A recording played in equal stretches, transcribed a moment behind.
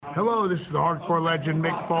Hello, this is the hardcore legend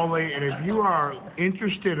Mick Foley, and if you are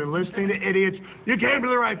interested in listening to idiots, you came to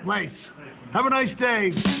the right place. Have a nice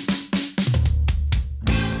day.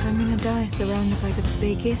 I'm gonna die surrounded by the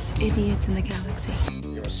biggest idiots in the galaxy.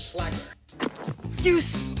 You're a slacker. You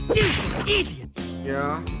stupid idiot!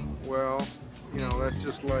 Yeah, well, you know, that's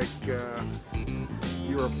just like,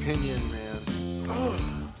 your opinion, man.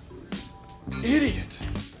 Oh, idiot.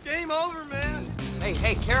 Game over, man.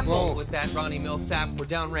 Hey, careful with that Ronnie Millsap. We're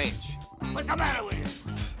downrange. What's the matter with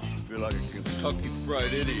you? I feel like a Kentucky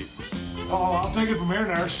Fried Idiot. Oh, I'll take it from here,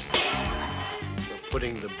 nurse. We're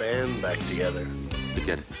putting the band back together.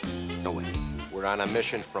 Forget it. No way. We're on a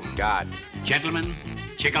mission from God. Gentlemen,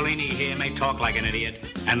 Ciccolini here may talk like an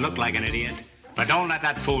idiot and look like an idiot, but don't let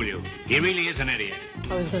that fool you. He really is an idiot.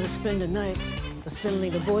 I was going to spend a night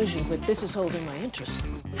assembling a Voyager, but this is holding my interest.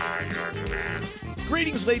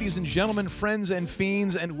 Greetings, ladies and gentlemen, friends and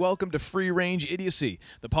fiends, and welcome to Free Range Idiocy,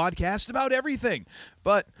 the podcast about everything,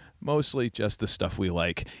 but mostly just the stuff we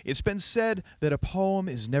like. It's been said that a poem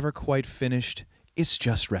is never quite finished, it's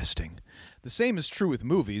just resting. The same is true with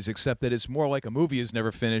movies, except that it's more like a movie is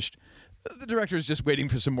never finished. The director is just waiting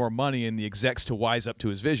for some more money and the execs to wise up to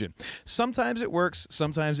his vision. Sometimes it works,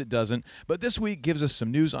 sometimes it doesn't, but this week gives us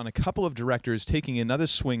some news on a couple of directors taking another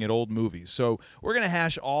swing at old movies. So we're going to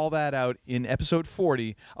hash all that out in episode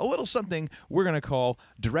 40, a little something we're going to call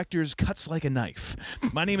Directors Cuts Like a Knife.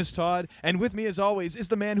 My name is Todd, and with me as always is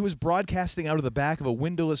the man who is broadcasting out of the back of a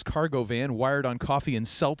windowless cargo van wired on coffee and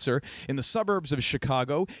seltzer in the suburbs of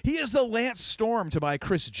Chicago. He is the Lance Storm to my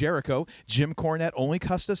Chris Jericho. Jim Cornette only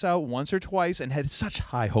cussed us out once or twice and had such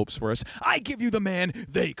high hopes for us. I give you the man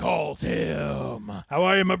they call Tim. How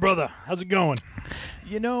are you, my brother? How's it going?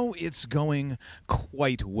 You know, it's going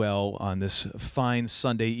quite well on this fine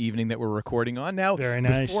Sunday evening that we're recording on. Now, very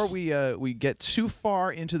nice. Before we get too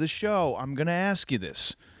far into the show, I'm going to ask you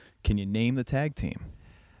this. Can you name the tag team?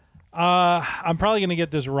 I'm probably going to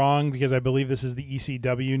get this wrong because I believe this is the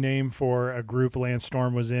ECW name for a group Lance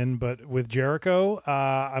Storm was in, but with Jericho,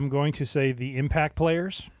 I'm going to say the Impact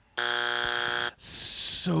Players.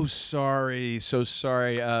 So sorry.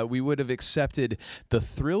 We would have accepted the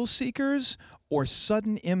Thrill Seekers or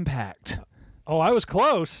Sudden Impact. Oh, I was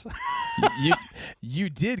close. you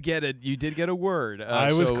did get a word.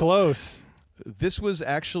 I was close. This was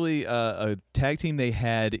actually a tag team they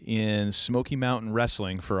had in Smoky Mountain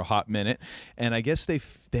Wrestling for a hot minute, and I guess they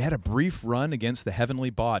had a brief run against the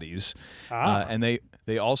Heavenly Bodies, and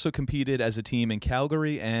they also competed as a team in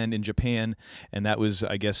Calgary and in Japan, and that was,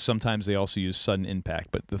 I guess, sometimes they also used Sudden Impact,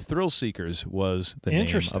 but the Thrill Seekers was the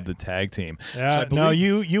name of the tag team. Yeah, so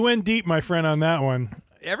you went deep, my friend, on that one.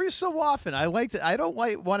 Every so often, I don't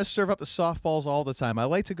want to serve up the softballs all the time. I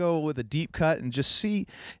like to go with a deep cut and just see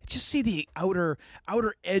the outer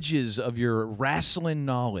edges of your wrestling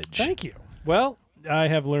knowledge. Thank you. Well, I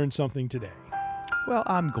have learned something today. Well,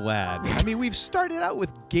 I'm glad. I mean, we've started out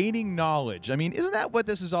with gaining knowledge. I mean, isn't that what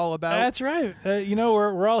this is all about? That's right.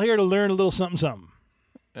 We're all here to learn a little something.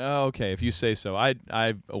 Okay, if you say so. I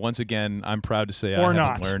once again, I'm proud to say or I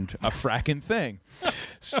not. haven't learned a fracking thing.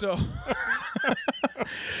 So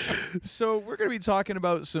we're going to be talking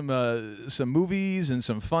about some movies and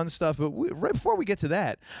some fun stuff. But right before we get to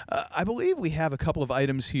that, I believe we have a couple of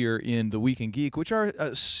items here in the Week in Geek, which are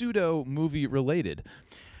pseudo movie related.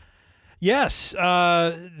 Yes,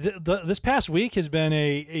 this past week has been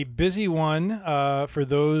a busy one for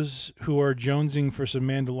those who are jonesing for some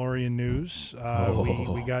Mandalorian news.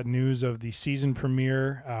 We got news of the season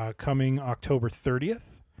premiere coming October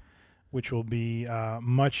 30th, which will be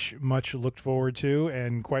much looked forward to,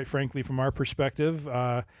 and quite frankly, from our perspective,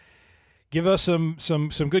 give us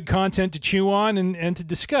some good content to chew on and to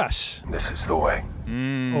discuss. This is the way.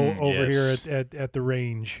 Over here at the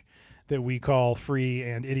range that we call Free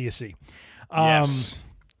and Idiocy. Yes.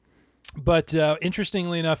 But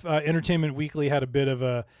interestingly enough, Entertainment Weekly had a bit of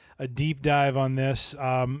a deep dive on this.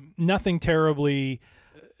 Nothing terribly,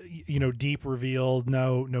 deep revealed.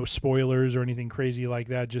 No spoilers or anything crazy like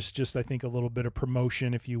that. Just I think a little bit of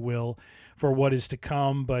promotion, if you will, for what is to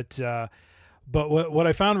come. But what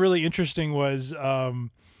I found really interesting was,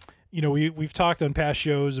 we've talked on past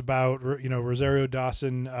shows about Rosario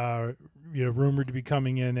Dawson, rumored to be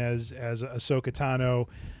coming in as Ahsoka Tano.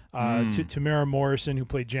 Tamara Morrison, who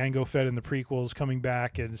played Jango Fett in the prequels, coming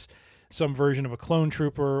back as some version of a clone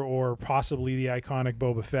trooper or possibly the iconic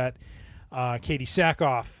Boba Fett. Katie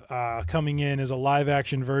Sackhoff coming in as a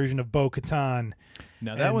live-action version of Bo-Katan.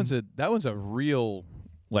 Now that one's a real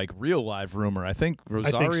live rumor. I think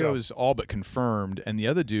Rosario is all but confirmed, and the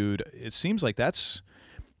other dude, it seems like that's,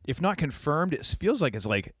 if not confirmed, it feels like it's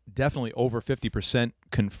like definitely over 50%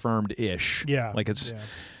 confirmed-ish. Yeah, like it's. Yeah.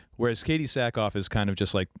 Whereas Katie Sackhoff is kind of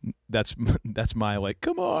just like, that's my like,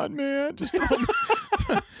 come on, man, just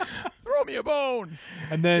throw me a bone.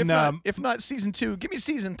 And then if not season 2, give me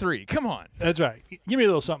season 3. Come on. That's right. Give me a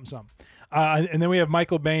little something. And then we have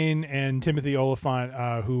Michael Bain and Timothy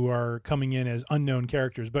Oliphant, who are coming in as unknown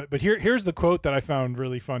characters. But here's the quote that I found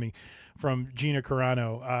really funny from Gina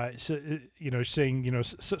Carano. Saying,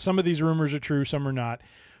 some of these rumors are true, some are not.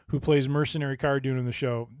 Who plays mercenary Cara Dune in the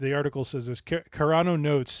show? The article says this. Carano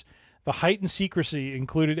notes the heightened secrecy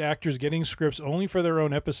included actors getting scripts only for their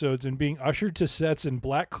own episodes and being ushered to sets in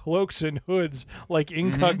black cloaks and hoods like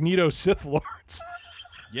incognito Sith lords.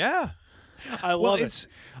 Yeah. I love it. It's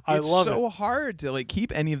love so hard to like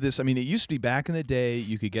keep any of this. I mean, it used to be back in the day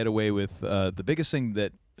you could get away with the biggest thing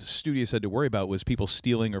that studios had to worry about was people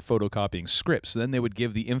stealing or photocopying scripts. Then they would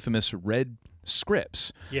give the infamous red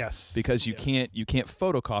scripts. Yes. Because you can't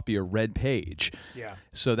photocopy a red page. Yeah.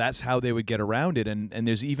 So that's how they would get around it. And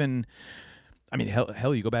there's even, I mean,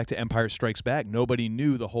 hell, you go back to Empire Strikes Back. Nobody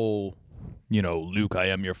knew the whole, Luke, I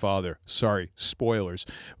am your father. Sorry, spoilers.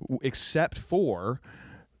 Except for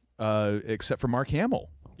Mark Hamill.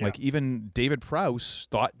 Yeah. Like even David Prowse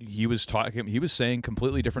thought he was saying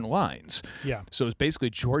completely different lines. Yeah. So it's basically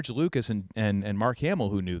George Lucas and Mark Hamill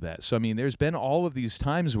who knew that. So I mean, there's been all of these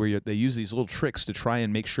times where they use these little tricks to try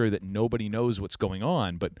and make sure that nobody knows what's going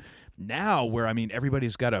on. But now, where I mean,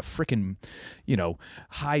 everybody's got a freaking,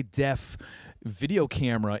 high def video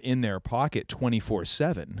camera in their pocket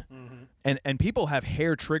 24/7. And people have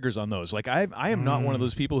hair triggers on those. Like I am not one of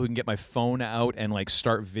those people who can get my phone out and like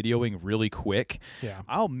start videoing really quick. Yeah.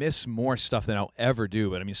 I'll miss more stuff than I'll ever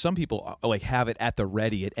do. But I mean, some people like have it at the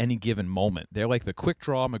ready at any given moment. They're like the Quick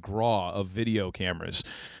Draw McGraw of video cameras.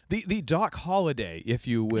 The Doc Holliday, if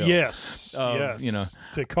you will. Yes. Yes.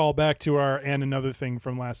 To call back to our and another thing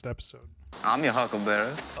from last episode. I'm your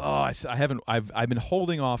huckleberry. Oh, I haven't. I've been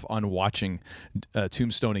holding off on watching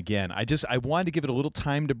Tombstone again. I wanted to give it a little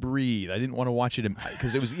time to breathe. I didn't want to watch it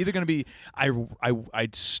because it was either going to be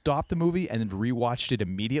I'd stop the movie and then rewatched it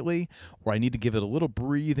immediately, or I need to give it a little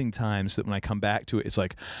breathing time so that when I come back to it, it's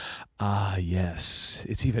like, yes,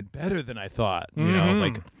 it's even better than I thought.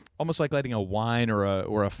 Like almost like letting a wine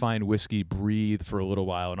or a fine whiskey breathe for a little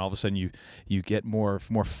while, and all of a sudden you get more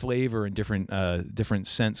flavor and different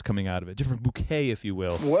scents coming out of it, different bouquet, if you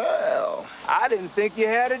will. Well, I didn't think you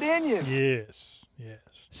had it in you. Yes.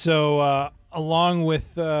 So along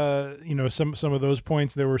with some of those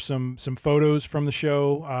points, there were some photos from the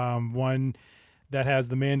show. One that has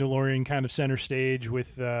the Mandalorian kind of center stage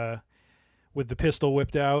with the pistol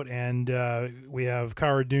whipped out, and we have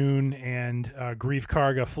Cara Dune and Greef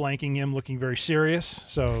Karga flanking him, looking very serious.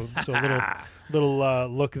 So a little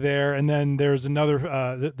look there, and then there's another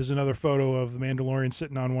photo of the Mandalorian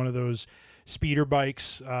sitting on one of those speeder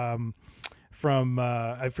bikes from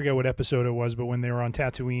I forget what episode it was, but when they were on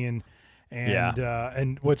Tatooine.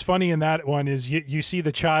 And what's funny in that one is you see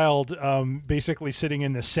the child basically sitting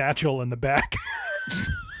in the satchel in the back.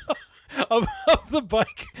 Of the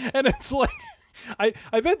bike, and it's like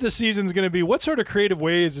I bet this season's going to be what sort of creative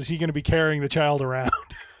ways is he going to be carrying the child around?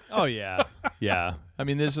 Oh yeah. I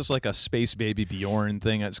mean, there's just like a space baby Bjorn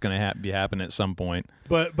thing that's going to be happening at some point.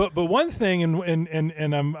 But one thing,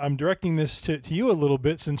 and I'm directing this to you a little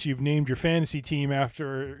bit since you've named your fantasy team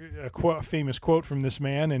after a famous quote from this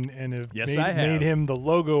man, and have made him the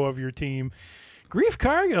logo of your team. Greef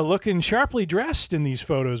Karga looking sharply dressed in these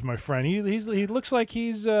photos, my friend. He looks like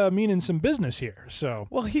he's meaning some business here. So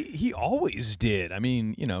well, he always did. I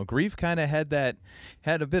mean, Greef kind of had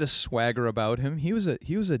a bit of swagger about him. He was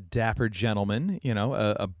a dapper gentleman,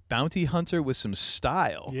 a bounty hunter with some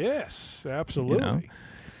style. Yes, absolutely.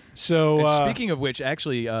 So and speaking of which,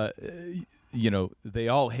 actually, they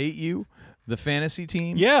all hate you, the fantasy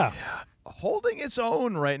team. Yeah. Holding its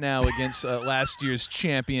own right now against last year's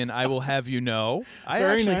champion, I will have you know. I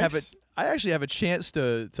actually have a chance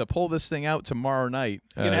to pull this thing out tomorrow night.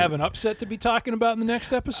 You gonna have an upset to be talking about in the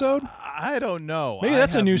next episode? I don't know. Maybe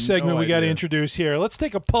that's a new segment we got to introduce here. Let's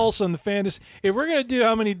take a pulse on the fantasy. If we're gonna do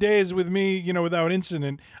how many days with me, without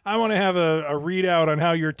incident, I want to have a readout on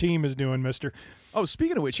how your team is doing, Mister. Oh,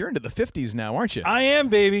 speaking of which, you're into the 50s now, aren't you? I am,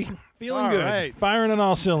 baby. Feeling good. Right. Firing on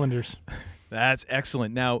all cylinders. That's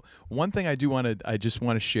excellent. Now, one thing I just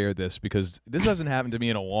want to share this because this hasn't happened to me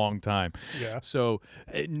in a long time. Yeah. So,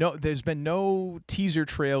 there's been no teaser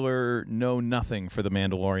trailer, no nothing for The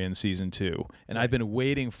Mandalorian season 2, and I've been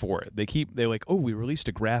waiting for it. They're like, oh, we released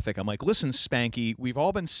a graphic. I'm like, listen, Spanky, we've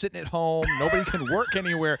all been sitting at home. Nobody can work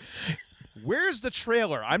anywhere. Where's the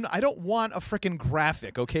trailer? I don't want a freaking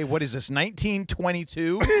graphic. Okay, what is this?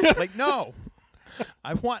 1922? Like, no.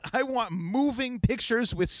 I want moving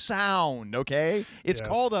pictures with sound, okay? It's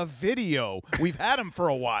called a video. We've had them for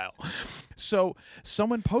a while. So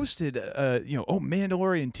someone posted,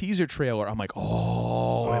 Mandalorian teaser trailer. I'm like,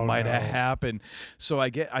 it might have happened. So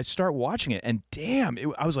I start watching it, and damn,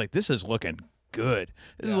 I was like, this is looking good.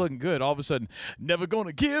 This is looking good. All of a sudden, never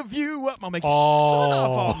gonna give you up. I'm like, son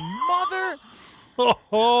of a mother.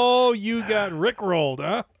 Oh, you got rickrolled,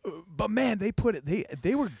 huh? But man, they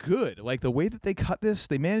were good. Like the way that they cut this,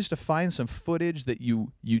 they managed to find some footage that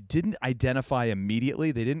you didn't identify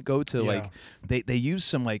immediately. They didn't go to they used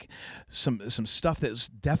some some stuff that was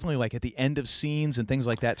definitely like at the end of scenes and things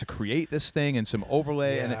like that to create this thing, and some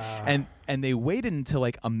overlay and they waited until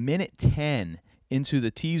like a minute 10 into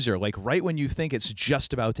the teaser, like right when you think it's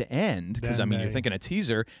just about to end, because you're thinking a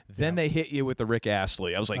teaser, then they hit you with the Rick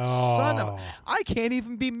Astley. I was like, son of, I can't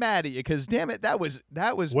even be mad at you, because damn it, that was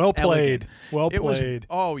well played. Elegant. Well played.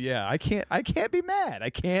 I can't be mad. I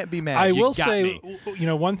can't be mad. I will say,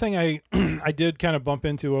 one thing I did kind of bump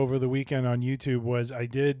into over the weekend on YouTube was I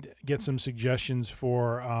did get some suggestions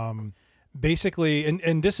for basically,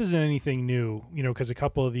 and this isn't anything new, because a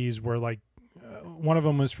couple of these were like, one of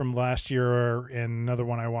them was from last year, and another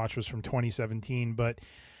one I watched was from 2017. But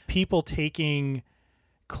people taking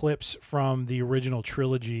clips from the original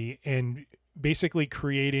trilogy and basically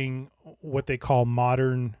creating what they call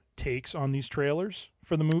modern takes on these trailers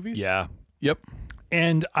for the movies. Yeah. Yep.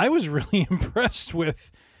 And I was really impressed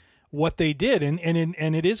with what they did. And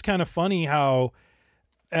it is kind of funny how,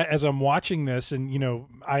 as I'm watching this, and,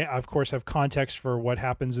 I, of course, have context for what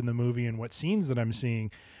happens in the movie and what scenes that I'm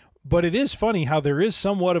seeing. But it is funny how there is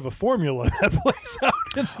somewhat of a formula that plays out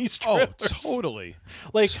in these trailers. Oh, totally.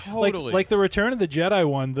 Like the Return of the Jedi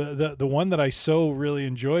one, the one that I so really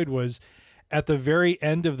enjoyed was at the very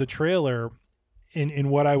end of the trailer, in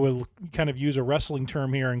what I would kind of use a wrestling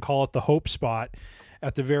term here and call it the hope spot.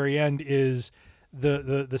 At the very end is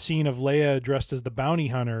the scene of Leia dressed as the bounty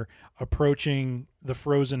hunter approaching the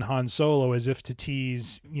frozen Han Solo as if to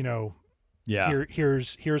tease,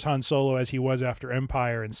 here's Han Solo as he was after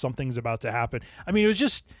Empire, and something's about to happen. I mean, it was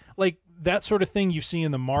just like that sort of thing you see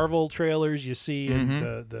in the Marvel trailers, you see in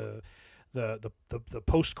the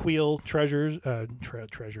post-Queel trailers.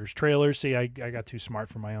 See, I got too smart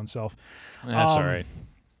for my own self. That's all right.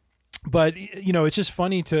 But, it's just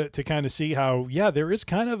funny to kind of see how, there is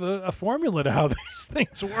kind of a formula to how these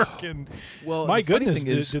things work. And my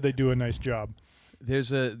goodness, did they do a nice job.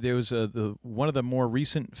 There was one of the more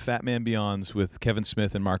recent Fat Man Beyonds with Kevin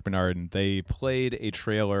Smith and Mark Bernard, and they played a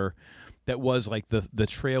trailer that was like the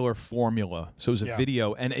trailer formula. So it was a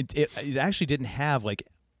video, and it actually didn't have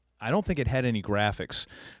I don't think it had any graphics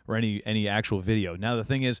or any actual video. Now the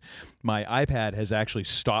thing is, my iPad has actually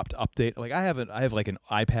stopped update. Like I have like an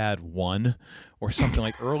iPad 1 or something,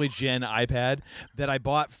 like early gen iPad that I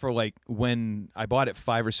bought for when I bought it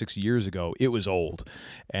 5 or 6 years ago. It was old,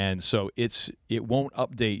 and so it won't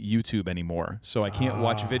update YouTube anymore. So I can't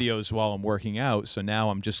watch videos while I'm working out. So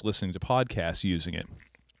now I'm just listening to podcasts using it.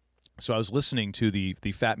 So I was listening to the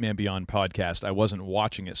Fat Man Beyond podcast. I wasn't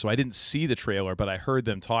watching it, so I didn't see the trailer, but I heard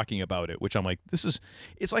them talking about it, which I'm like,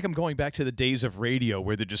 it's like I'm going back to the days of radio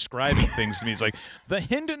where they're describing things to me. It's like, the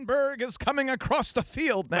Hindenburg is coming across the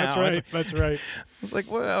field now. That's right. That's right. I was like,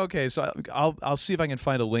 well, okay, so I'll see if I can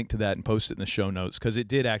find a link to that and post it in the show notes, because it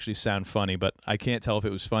did actually sound funny, but I can't tell if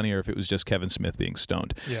it was funny or if it was just Kevin Smith being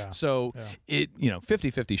stoned. Yeah. So it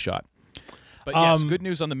 50-50 shot. But yes, good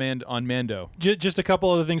news on Mando. Just a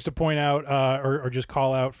couple other things to point out, or just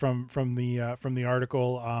call out from the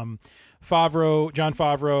article. Jon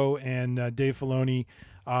Favreau and Dave Filoni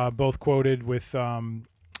both quoted with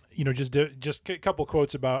just a couple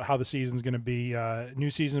quotes about how the season's going to be.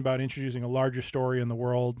 New season about introducing a larger story in the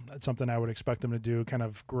world. That's something I would expect them to do, kind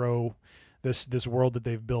of grow this world that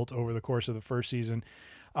they've built over the course of the first season.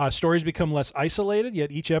 Stories become less isolated,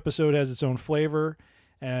 yet each episode has its own flavor.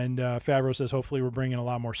 And Favreau says, hopefully we're bringing a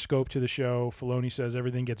lot more scope to the show. Filoni says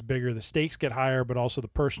everything gets bigger, the stakes get higher, but also the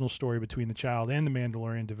personal story between the child and the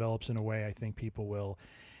Mandalorian develops in a way I think people will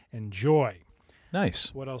enjoy.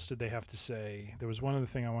 Nice. What else did they have to say? There was one other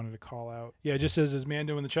thing I wanted to call out. Yeah, it just says, as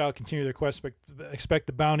Mando and the child continue their quest, expect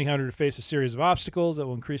the bounty hunter to face a series of obstacles that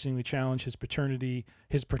will increasingly challenge his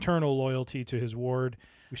paternal loyalty to his ward.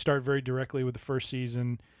 We start very directly with the first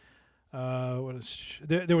season.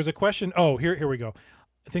 There was a question. Oh, here we go.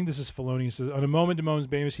 I think this is Filoni. It says, on a moment-to-moment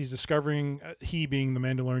basis, he's discovering, he being the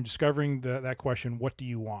Mandalorian, discovering that question, what do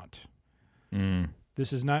you want?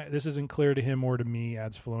 This isn't clear to him or to me,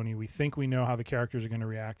 adds Filoni. We think we know how the characters are going to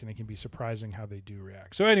react, and it can be surprising how they do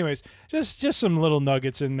react. So anyways, just some little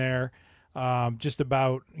nuggets in there. just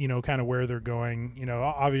about, kind of where they're going.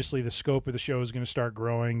 Obviously the scope of the show is going to start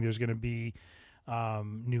growing. There's going to be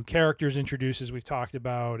new characters introduced, as we've talked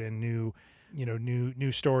about, and new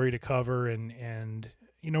story to cover. And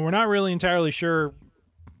we're not really entirely sure,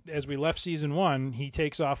 as we left season 1, he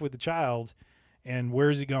takes off with the child, and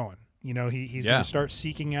where's he going? He's going to start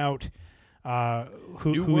seeking out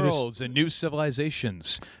new worlds and new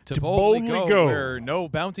civilizations to boldly go where no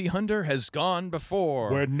bounty hunter has gone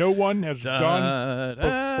before. Where no one has gone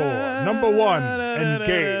before. Number 1,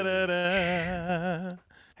 engage.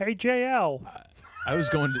 Hey, JL. I was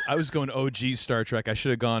going OG Star Trek. I should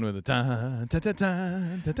have gone with a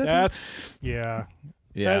That's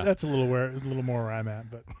that's a little more where I'm at,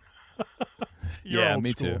 but You're old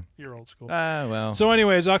me school. too. You're old school. Well. So,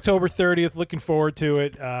 anyways, October 30th. Looking forward to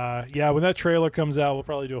it. When that trailer comes out, we'll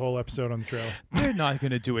probably do a whole episode on the trailer. They're not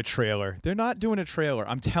going to do a trailer. They're not doing a trailer.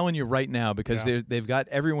 I'm telling you right now, because they've got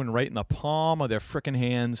everyone right in the palm of their frickin'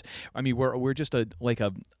 hands. I mean, we're just a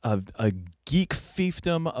geek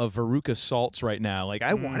fiefdom of Veruca Salts right now. Like,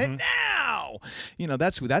 I want it now.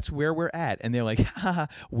 That's where we're at, and they're like,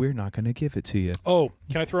 we're not going to give it to you. Oh,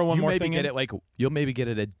 can I throw one more thing in? You'll maybe get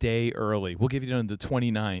it a day early. We'll give you it on the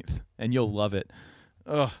 29th, and you'll love it.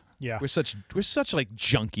 Ugh. Yeah. We're such like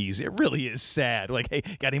junkies. It really is sad. Like, hey,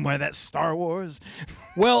 got any more of that Star Wars?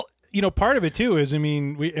 Well, part of it too is,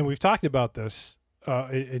 we've talked about this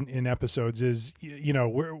in episodes, is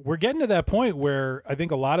we're getting to that point where I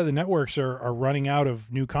think a lot of the networks are running out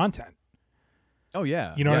of new content. Oh yeah,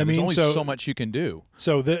 what I mean. There's only so much you can do.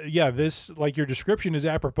 So this, like, your description is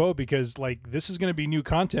apropos, because like this is going to be new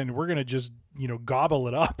content, and we're going to just gobble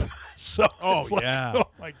it up. So oh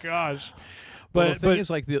my gosh. But the thing is,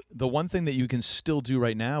 like, the one thing that you can still do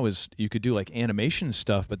right now is you could do like animation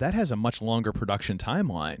stuff, but that has a much longer production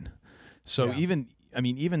timeline. So even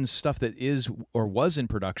stuff that is or was in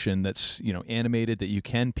production that's animated, that you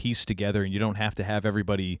can piece together, and you don't have to have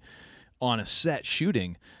everybody on a set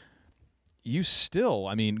shooting. You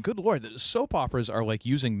still, good Lord, soap operas are like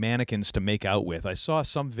using mannequins to make out with. I saw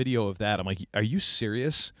some video of that. I'm like, are you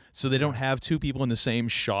serious? So they don't have two people in the same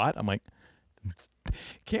shot? I'm like,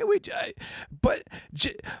 can't we? I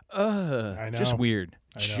know. Just weird.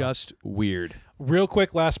 Just weird. Real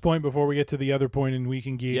quick, last point before we get to the other point in Week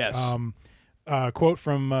in Geek. Yes. Quote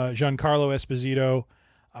from Giancarlo Esposito.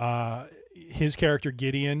 His character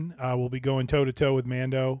Gideon will be going toe-to-toe with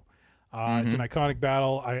Mando. It's an iconic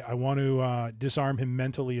battle. I want to disarm him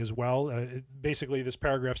mentally as well. Basically, this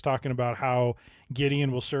paragraph's talking about how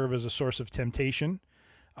Gideon will serve as a source of temptation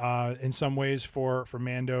in some ways for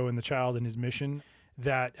Mando and the child and his mission.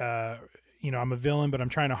 That, I'm a villain, but I'm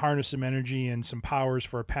trying to harness some energy and some powers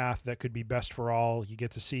for a path that could be best for all. You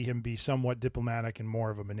get to see him be somewhat diplomatic and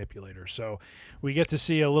more of a manipulator. So we get to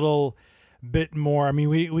see a little bit more.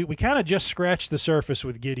 We kind of just scratched the surface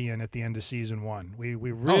with Gideon at the end of season 1. We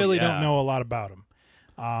really don't know a lot about him,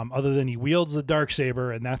 other than he wields the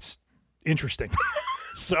Darksaber, and that's interesting.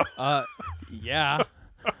 So yeah.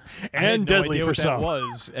 And deadly for some. That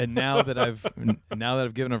was, and now that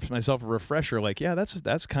I've given myself a refresher, like,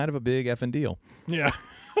 that's kind of a big effing deal. Yeah.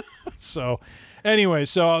 So anyway,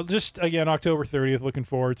 just again, October 30th, looking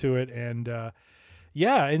forward to it. And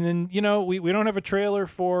and then we don't have a trailer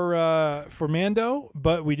for Mando,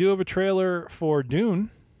 but we do have a trailer for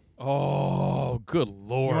Dune. Oh, good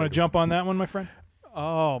Lord! You want to jump on that one, my friend?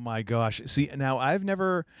 Oh my gosh! See, now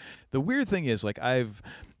the weird thing is, like, I've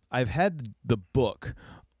had the book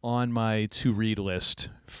on my to-read list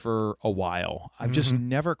for a while. I've just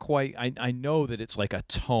never quite. I know that it's like a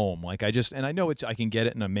tome. Like, I know I can get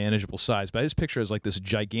it in a manageable size. But I just picture it as like this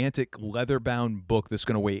gigantic leather-bound book that's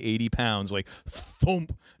going to weigh 80 pounds, like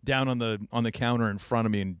thump down on the counter in front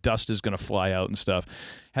of me, and dust is going to fly out and stuff.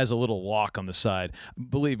 Has a little lock on the side.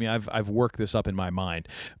 Believe me, I've worked this up in my mind,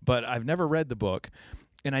 but I've never read the book,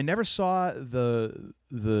 and I never saw the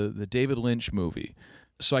David Lynch movie.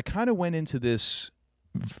 So I kind of went into this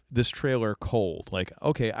trailer cold. Like,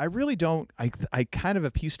 okay, I really don't. I kind of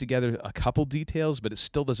have pieced together a couple details, but it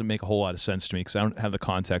still doesn't make a whole lot of sense to me because I don't have the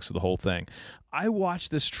context of the whole thing. I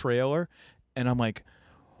watched this trailer, and I'm like,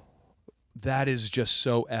 that is just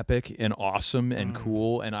so epic and awesome and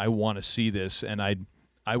cool, and I want to see this, and I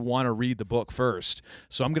want to read the book first.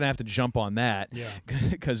 So I'm going to have to jump on that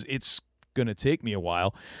because it's going to take me a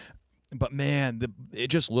while. But man, it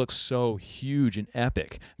just looks so huge and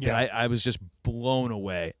epic that I was just blown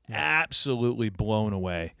away, absolutely blown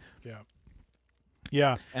away. Yeah.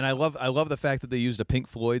 Yeah. And I love the fact that they used a Pink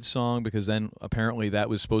Floyd song, because then apparently that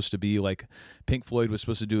was supposed to be like Pink Floyd was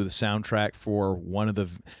supposed to do the soundtrack for one of the.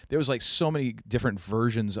 There was like so many different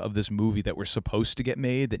versions of this movie that were supposed to get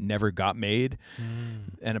made that never got made,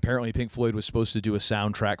 and apparently Pink Floyd was supposed to do a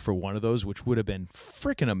soundtrack for one of those, which would have been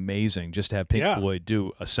freaking amazing just to have Pink Floyd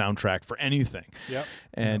do a soundtrack for anything. Yep.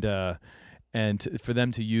 And for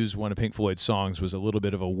them to use one of Pink Floyd's songs was a little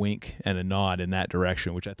bit of a wink and a nod in that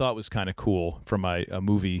direction, which I thought was kind of cool from a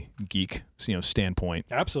movie geek, standpoint.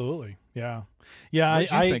 Absolutely, yeah, yeah. What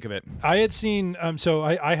did you think of it? I had seen, so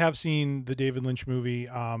I have seen the David Lynch movie,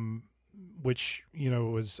 which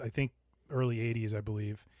was I think early '80s, I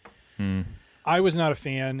believe. I was not a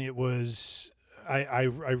fan. It was. I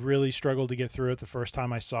really struggled to get through it the first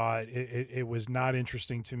time I saw it. It was not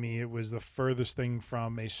interesting to me. It was the furthest thing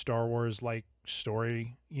from a Star Wars like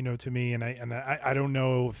story, to me. And I don't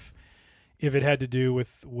know if it had to do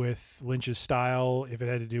with Lynch's style, if it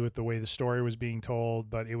had to do with the way the story was being told,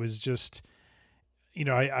 but it was just,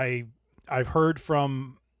 I've heard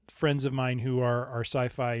from friends of mine who are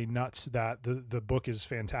sci-fi nuts that the book is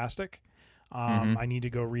fantastic. I need to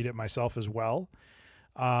go read it myself as well.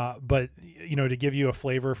 But to give you a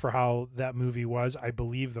flavor for how that movie was, I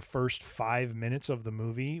believe the first 5 minutes of the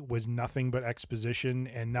movie was nothing but exposition,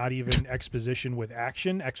 and not even exposition with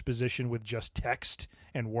action, exposition with just text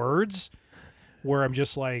and words, where I'm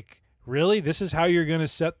just like, really? This is how you're going to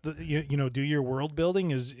set the, do your world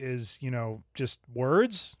building is just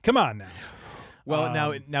words? Come on now.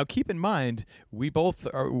 Well, now keep in mind, we both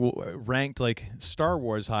are ranked like Star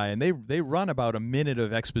Wars high, and they run about a minute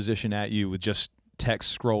of exposition at you with just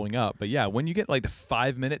text scrolling up. But yeah, when you get like the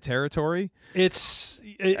 5-minute territory, that's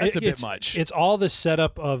a bit much. It's all the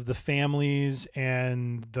setup of the families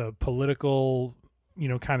and the political,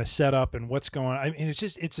 kind of setup and what's going on. I mean,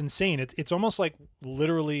 it's insane. It's almost like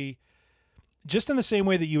literally just in the same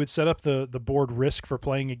way that you would set up the board Risk for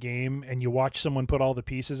playing a game and you watch someone put all the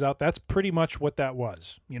pieces out. That's pretty much what that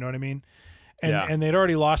was. You know what I mean? And they'd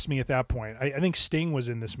already lost me at that point. I think Sting was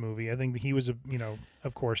in this movie. I think he was,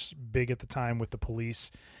 of course, big at the time with the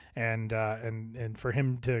Police, and for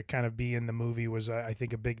him to kind of be in the movie was, I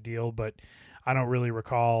think, a big deal. But I don't really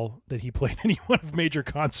recall that he played anyone of major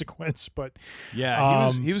consequence. But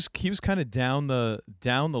yeah, he was kind of down the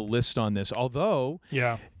list on this. Although,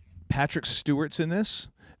 Patrick Stewart's in this,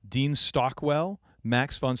 Dean Stockwell,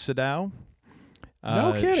 Max von Sydow,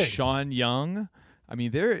 no kidding, Sean Young.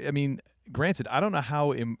 Granted, I don't know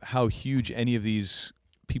how huge any of these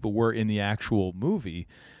people were in the actual movie,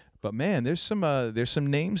 but man, there's some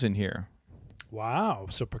names in here. Wow!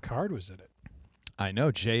 So Picard was in it. I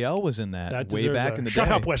know JL was in that way back in the day. Shut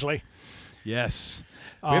up, Wesley. Yes,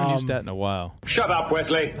 we haven't used that in a while. Shut up,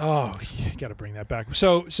 Wesley. Oh, you got to bring that back.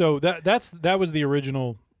 So that was the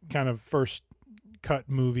original kind of first cut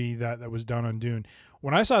movie that was done on Dune.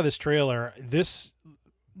 When I saw this trailer,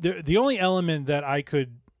 the only element that I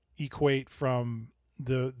could equate from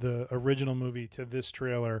the original movie to this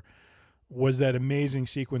trailer was that amazing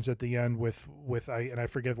sequence at the end with I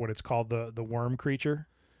forget what it's called, the worm creature.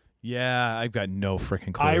 Yeah, I've got no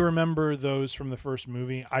freaking clue. I remember those from the first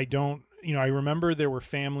movie. I don't, I remember there were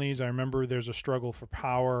families. I remember there's a struggle for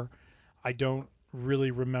power. I don't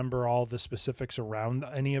really remember all the specifics around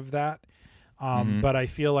any of that. But I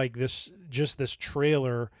feel like this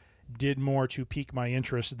trailer did more to pique my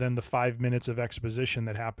interest than the 5 minutes of exposition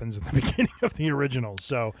that happens in the beginning of the original.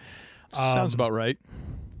 So, sounds about right.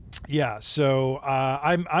 Yeah. So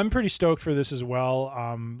I'm pretty stoked for this as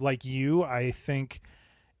well. Like you, I think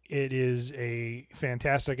it is a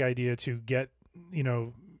fantastic idea to get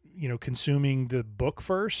consuming the book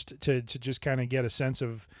first to just kind of get a sense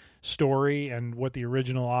of story and what the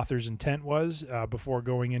original author's intent was before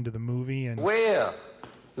going into the movie. And well,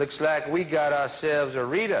 looks like we got ourselves a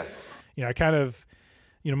reader. I kind of,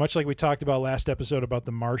 much like we talked about last episode about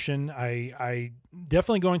The Martian, I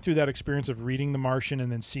definitely going through that experience of reading The Martian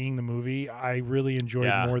and then seeing the movie, I really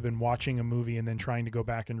enjoyed more than watching a movie and then trying to go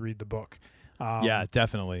back and read the book. Yeah,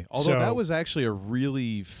 definitely. Although that was actually a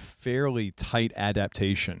really fairly tight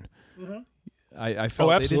adaptation. Mm-hmm. I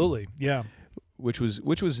felt absolutely, yeah. Which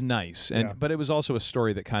was nice, but it was also a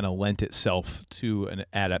story that kind of lent itself to an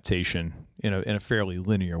adaptation in a fairly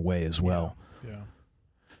linear way as well. Yeah.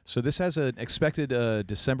 So this has an expected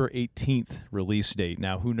December 18th release date.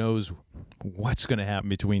 Now, who knows what's going to happen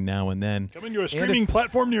between now and then? Coming to a streaming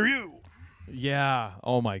platform near you. Yeah.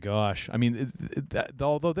 Oh my gosh. I mean,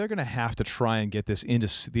 although they're going to have to try and get this into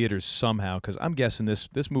theaters somehow, because I'm guessing this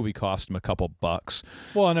movie cost them a couple bucks.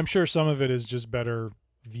 Well, and I'm sure some of it is just better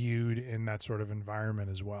viewed in that sort of environment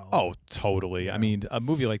as well. Oh, totally. I mean, a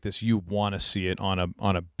movie like this, you want to see it on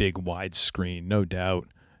a big wide screen, no doubt.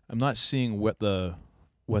 I'm not seeing what the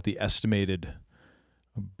estimated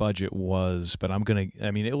budget was, but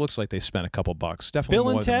it looks like they spent a couple bucks. Definitely Bill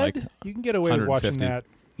more and Ted, than like you can get away with watching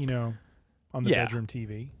 150. that, on the bedroom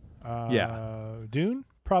TV. Dune,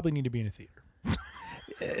 probably need to be in a theater.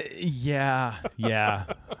 Yeah.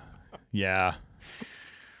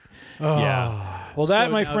 Well,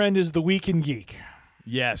 that, my friend, is the Week in Geek.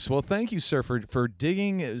 Yes. Well, thank you, sir, for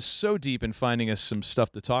digging so deep and finding us some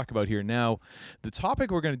stuff to talk about here. Now, the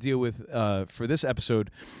topic we're going to deal with for this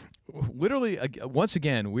episode, literally, once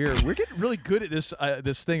again, we're getting really good at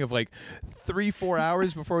this thing of like 3-4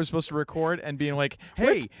 hours before we're supposed to record and being like,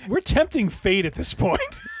 hey, we're tempting fate at this point.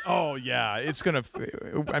 Oh yeah, it's gonna.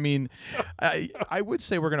 I mean, I would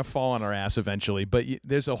say we're gonna fall on our ass eventually, but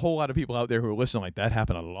there's a whole lot of people out there who are listening like that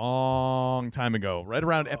happened a long time ago, right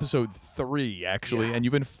around episode 3 actually, and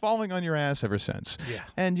you've been falling on your ass ever since. Yeah.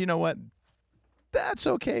 And you know what? That's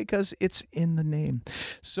okay because it's in the name.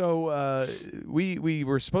 So we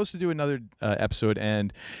were supposed to do another episode,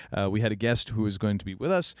 and we had a guest who was going to be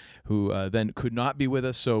with us, who then could not be with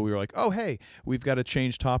us. So we were like, oh, hey, we've got to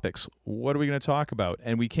change topics. What are we going to talk about?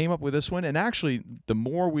 And we came up with this one. And actually, the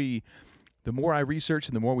more I researched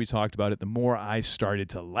and the more we talked about it, the more I started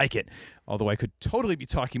to like it. Although I could totally be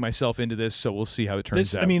talking myself into this, so we'll see how it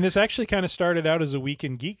turns out. I mean, this actually kind of started out as a Week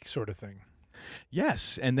in Geek sort of thing.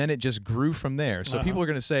 Yes, and then it just grew from there. So people are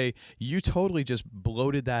going to say, you totally just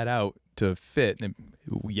bloated that out to fit. And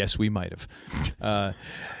yes, we might have.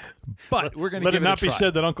 But we're going to let give it not a be try.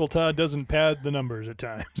 Said that Uncle Todd doesn't pad the numbers at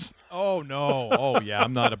times. Oh, no. Oh, yeah,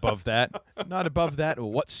 I'm not above that. Not above that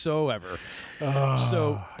whatsoever.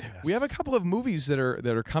 So we have a couple of movies that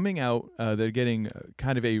are coming out that are getting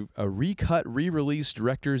kind of a recut, re-release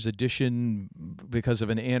director's edition because of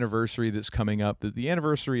an anniversary that's coming up. The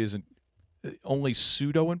anniversary isn't only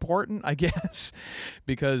pseudo important, I guess,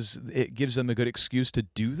 because it gives them a good excuse to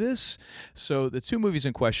do this. So the two movies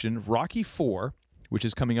in question, Rocky IV, which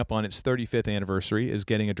is coming up on its 35th anniversary, is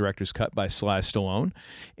getting a director's cut by Sly Stallone.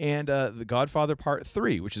 And The Godfather Part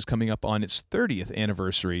 3, which is coming up on its 30th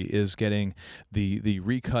anniversary, is getting the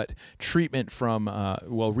recut treatment from,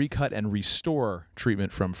 recut and restore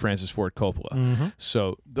treatment from Francis Ford Coppola. Mm-hmm.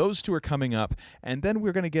 So those two are coming up. And then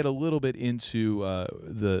we're going to get a little bit into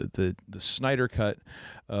the Snyder cut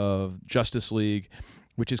of Justice League,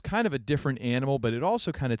 which is kind of a different animal, but it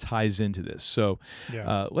also kind of ties into this. So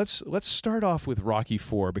let's start off with Rocky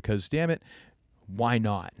IV because, damn it, why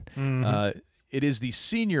not? Mm-hmm. It is the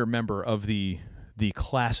senior member of the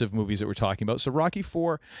class of movies that we're talking about. So Rocky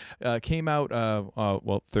IV came out,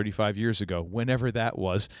 35 years ago, whenever that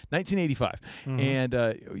was, 1985. Mm-hmm. And,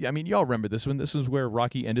 I mean, y'all remember this one. This is where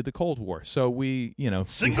Rocky ended the Cold War. So we,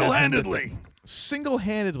 Single-handedly.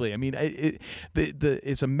 Single-handedly. I mean,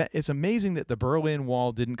 it's amazing that the Berlin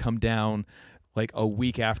Wall didn't come down like a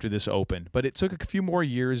week after this opened, but it took a few more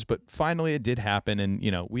years, but finally it did happen. And,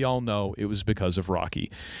 we all know it was because of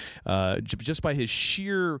Rocky, just by his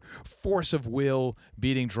sheer force of will,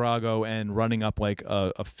 beating Drago and running up like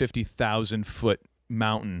a 50,000 foot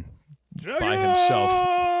mountain by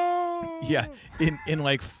himself. Yeah. In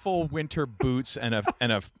like full winter boots and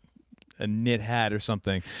a knit hat or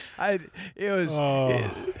something.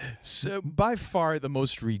 So by far the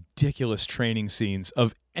most ridiculous training scenes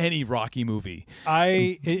of any Rocky movie.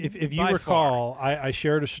 If you recall, I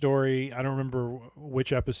shared a story. I don't remember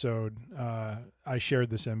which episode I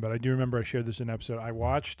shared this in, but I do remember I shared this in an episode. I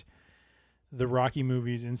watched the Rocky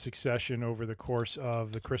movies in succession over the course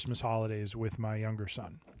of the Christmas holidays with my younger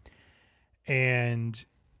son. And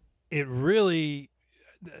it really...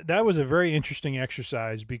 that was a very interesting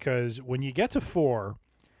exercise because when you get to 4,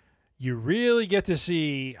 you really get to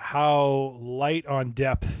see how light on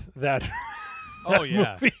depth that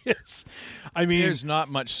movie is. I mean, there's not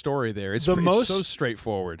much story there. It's so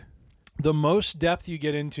straightforward. The most depth you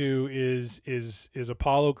get into is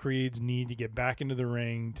Apollo Creed's need to get back into the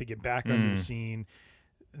ring, to get back onto the scene.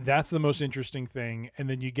 That's the most interesting thing. And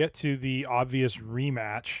then you get to the obvious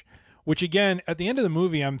rematch, which again, at the end of the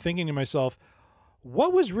movie, I'm thinking to myself,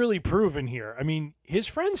 what was really proven here? I mean, his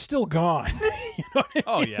friend's still gone. You know what I mean?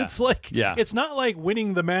 Oh, yeah. It's like, it's not like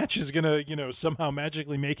winning the match is going to, somehow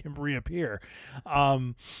magically make him reappear.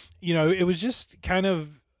 It was just kind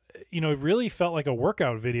of, it really felt like a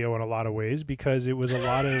workout video in a lot of ways because it was a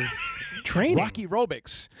lot of training. Rocky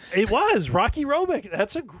Robics. It was Rocky Robic.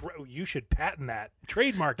 That's you should patent that.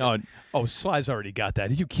 Trademark it. Oh, Sly's already got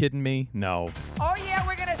that. Are you kidding me? No. Oh, yeah,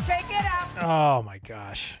 we're going to shake it up. Oh, my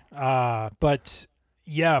gosh. But...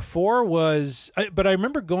 Yeah, 4 was, but I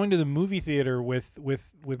remember going to the movie theater with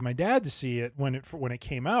my dad to see it when it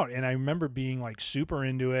came out, and I remember being like super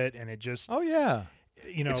into it, and it just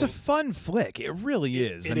it's a fun flick. It really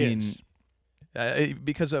is. It is. is.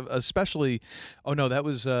 Because of especially,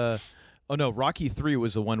 Rocky 3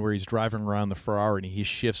 was the one where he's driving around the Ferrari and he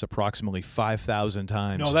shifts approximately 5,000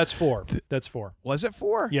 times. No, that's 4. That's 4. Was it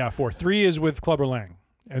 4? Yeah, 4. 3 is with Clubber Lang.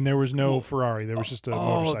 And there was no Ferrari. There was just a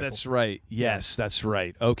motorcycle. Oh, that's right. Yes, that's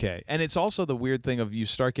right. Okay. And it's also the weird thing of you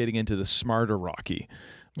start getting into the smarter Rocky.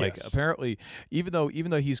 Like apparently, even though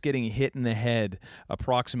he's getting hit in the head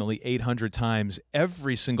approximately 800 times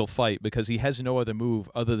every single fight because he has no other move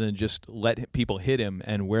other than just let people hit him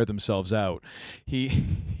and wear themselves out,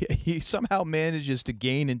 he somehow manages to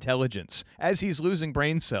gain intelligence as he's losing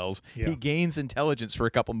brain cells. Yeah. He gains intelligence for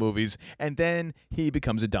a couple movies and then he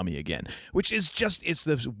becomes a dummy again, which is it's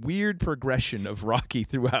this weird progression of Rocky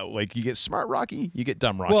throughout. Like you get smart Rocky, you get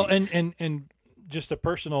dumb Rocky. Well, and just a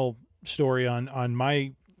personal story on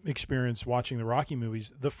my experience watching the Rocky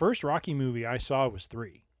movies. The first Rocky movie I saw was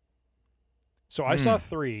 3. So I saw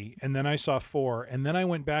 3, and then I saw 4, and then I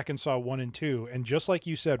went back and saw 1 and 2. And just like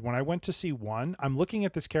you said, when I went to see 1, I'm looking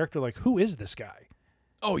at this character like, who is this guy?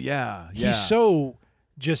 Oh yeah, he's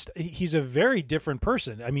he's a very different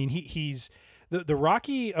person. I mean, he's the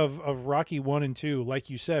Rocky of Rocky 1 and 2, like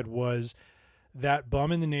you said, was that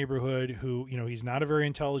bum in the neighborhood who, he's not a very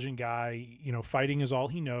intelligent guy. Fighting is all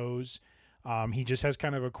he knows. He just has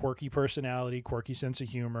kind of a quirky personality, quirky sense of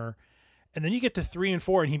humor. And then you get to 3 and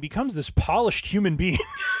 4 and he becomes this polished human being.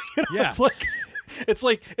 Yeah. It's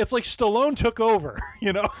like Stallone took over,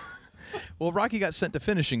 Well, Rocky got sent to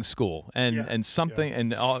finishing school and something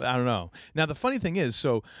and I don't know. Now the funny thing is,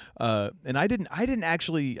 and I didn't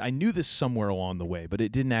actually, I knew this somewhere along the way, but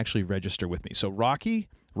it didn't actually register with me. So Rocky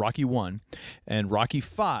 1 and Rocky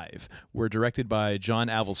 5 were directed by John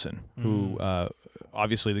Avildsen, who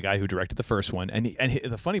obviously the guy who directed the first one. And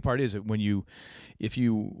the funny part is that if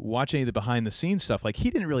you watch any of the behind the scenes stuff, like he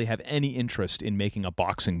didn't really have any interest in making a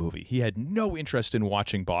boxing movie. He had no interest in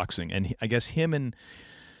watching boxing, and I guess him and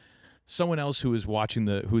someone else who's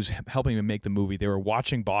helping him make the movie, they were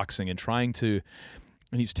watching boxing and trying to.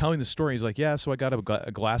 And he's telling the story. He's like, "Yeah, so I got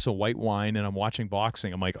a glass of white wine and I'm watching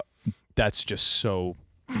boxing." I'm like, "That's just so."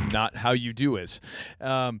 Not how you do it.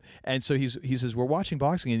 And so he says, we're watching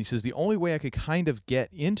boxing, and he says, the only way I could kind of get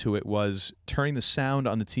into it was turning the sound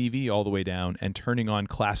on the TV all the way down and turning on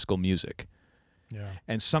classical music. Yeah.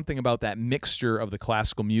 And something about that mixture of the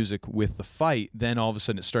classical music with the fight, then all of a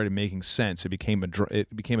sudden it started making sense. It became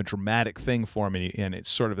a dramatic thing for me, and it's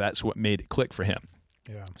sort of that's what made it click for him.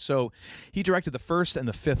 Yeah. So he directed the first and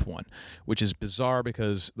the fifth one, which is bizarre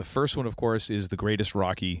because the first one, of course, is the greatest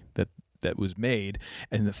Rocky that was made,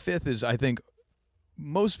 and the fifth is, I think,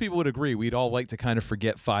 most people would agree, we'd all like to kind of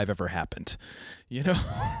forget 5 ever happened.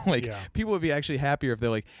 People would be actually happier if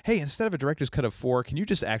they're like, hey, instead of a director's cut of 4, can you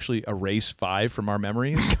just actually erase 5 from our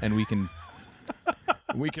memories and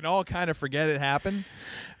we can all kind of forget it happened.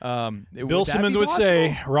 Bill Simmons would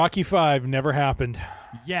say, Rocky 5 never happened.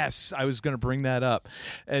 Yes, I was going to bring that up.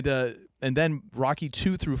 And then Rocky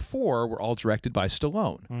 2 through 4 were all directed by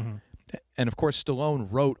Stallone. Mm-hmm. And of course, Stallone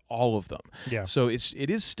wrote all of them. Yeah. So it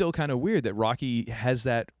is still kind of weird that Rocky has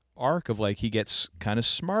that arc of like he gets kind of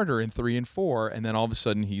smarter in 3 and 4, and then all of a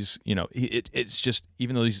sudden he's it's just,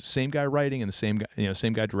 even though he's the same guy writing and the same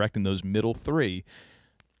guy directing those middle 3,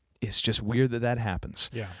 it's just weird that happens.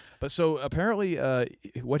 Yeah. But so apparently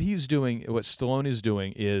what Stallone is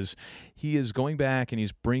doing is he is going back and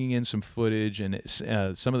he's bringing in some footage, and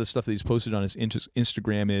some of the stuff that he's posted on his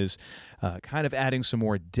Instagram is kind of adding some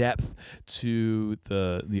more depth to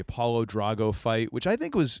the Apollo Drago fight, which I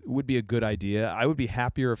think would be a good idea. I would be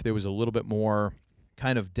happier if there was a little bit more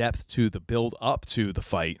kind of depth to the build up to the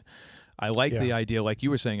fight. I like the idea, like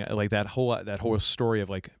you were saying, like that whole story of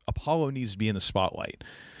like Apollo needs to be in the spotlight.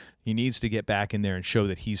 He needs to get back in there and show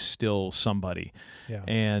that he's still somebody. Yeah.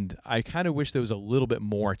 And I kind of wish there was a little bit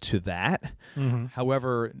more to that. Mm-hmm.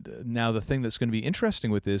 However, now the thing that's going to be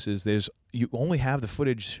interesting with this is you only have the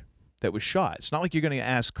footage that was shot. It's not like you're going to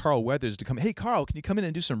ask Carl Weathers to come, hey, Carl, can you come in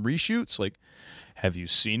and do some reshoots? Like, have you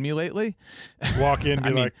seen me lately? Walk in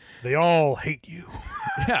and be like, they all hate you.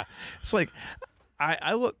 Yeah. It's like,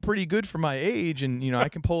 I look pretty good for my age, and, I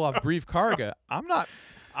can pull off Grief Karga. I'm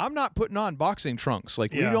not putting on boxing trunks.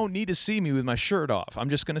 Like, we don't need to see me with my shirt off. I'm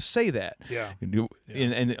just going to say that. Yeah.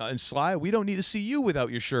 And Sly, we don't need to see you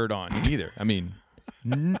without your shirt on either. I mean,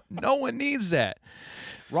 no one needs that.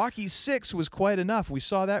 Rocky 6 was quite enough. We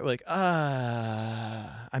saw that. We're like,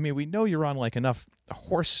 I mean, we know you're on like enough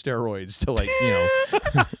horse steroids to like,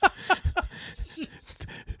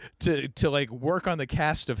 to like work on the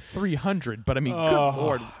cast of 300. But I mean, good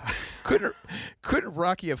Lord, couldn't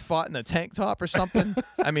Rocky have fought in a tank top or something?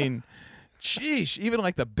 I mean, sheesh, even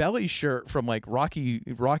like the belly shirt from like Rocky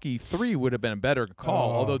 3 would have been a better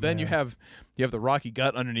call. Although then you have the Rocky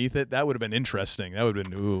gut underneath it. That would have been interesting. That would have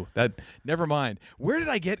been never mind. Where did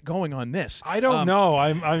I get going on this? I don't know.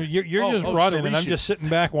 You're just running, and I'm just sitting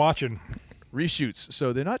back watching. Reshoots.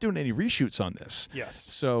 So they're not doing any reshoots on this. Yes.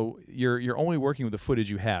 So you're only working with the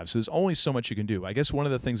footage you have. So there's only so much you can do. I guess one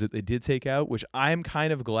of the things that they did take out, which I'm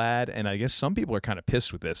kind of glad, and I guess some people are kind of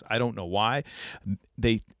pissed with this. I don't know why.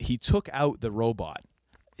 He took out the robot.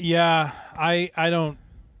 Yeah, I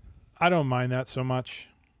don't mind that so much.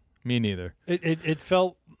 Me neither. It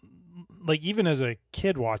felt like, even as a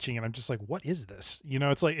kid watching it, I'm just like, what is this? You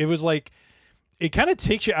know, it was like it kind of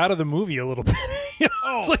takes you out of the movie a little bit. You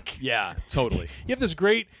know? It's like, yeah, totally. You have this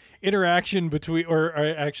great interaction between, or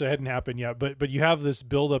actually it hadn't happened yet, but you have this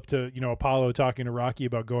build up to, you know, Apollo talking to Rocky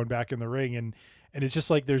about going back in the ring, and it's just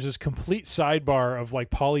like there's this complete sidebar of like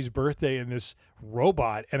Paulie's birthday and this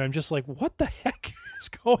robot, and I'm just like, what the heck is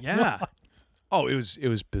going on? Oh, it was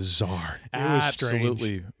bizarre. It was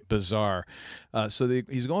absolutely bizarre. So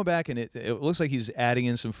he's going back, and it looks like he's adding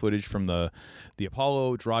in some footage from the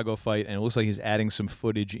Apollo Drago fight, and it looks like he's adding some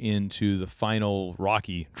footage into the final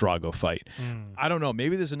Rocky Drago fight. I don't know.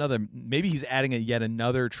 Maybe he's adding yet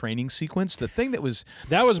another training sequence. The thing that was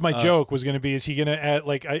my joke was going to be, is he going to add,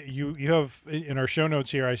 like, you have in our show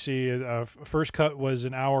notes here, I see first cut was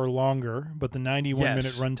an hour longer, but the 91-minute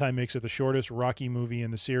runtime makes it the shortest Rocky movie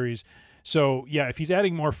in the series. So, yeah, if he's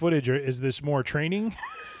adding more footage, is this more training?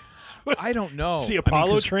 I don't know. See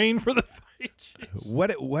Apollo train for the fight?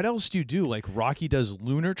 What else do you do? Like, Rocky does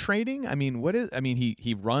lunar training? I mean,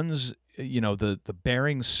 he runs, you know, the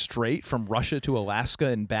Bering Strait from Russia to Alaska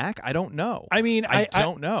and back? I don't know. I mean, I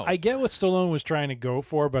don't know. I get what Stallone was trying to go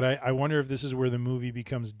for, but I wonder if this is where the movie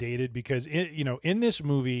becomes dated, because, in this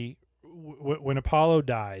movie, when Apollo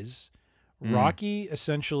dies, Rocky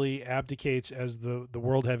essentially abdicates as the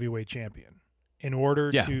world heavyweight champion in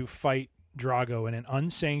order to fight Drago in an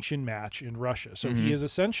unsanctioned match in Russia. So he is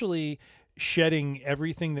essentially shedding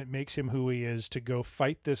everything that makes him who he is to go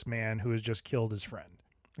fight this man who has just killed his friend.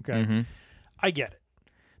 Okay? I get it.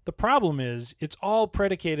 The problem is, it's all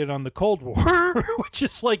predicated on the Cold War, which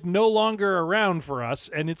is like no longer around for us.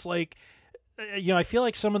 And it's like, I feel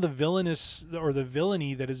like some of the villainous or the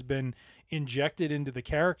villainy that has been injected into the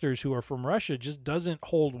characters who are from Russia just doesn't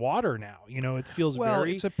hold water now. It feels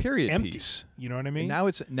very it's a period empty. piece. You know what I mean? Now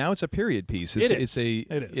it's a period piece. It is.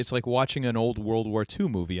 It's like watching an old World War II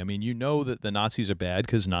movie. I mean, you know that the Nazis are bad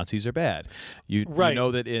because Nazis are bad. You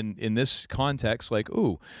know that in this context, like,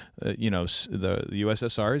 the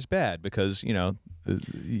USSR is bad because we're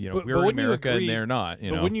in America and they're not.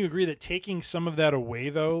 But wouldn't you agree that taking some of that away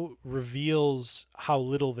though reveals how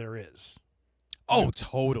little there is? Oh,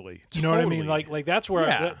 totally. You know what I mean? Like that's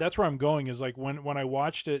where that's where I'm going, is like when I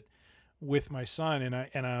watched it with my son,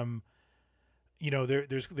 and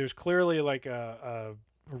there's clearly like a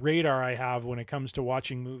radar I have when it comes to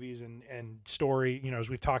watching movies and story, as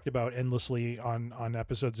we've talked about endlessly on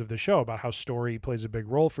episodes of the show about how story plays a big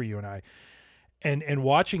role for you and I. And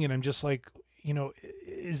watching it, I'm just like,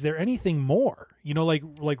 is there anything more?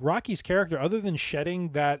 Like Rocky's character, other than shedding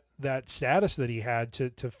that status that he had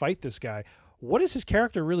to fight this guy, what does his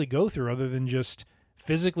character really go through other than just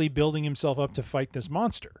physically building himself up to fight this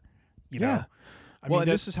monster? You know? I mean,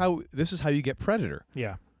 this is how you get Predator.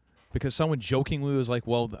 Yeah. Because someone jokingly was like,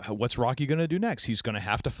 "Well, what's Rocky going to do next? He's going to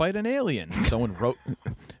have to fight an alien."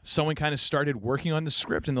 Someone kind of started working on the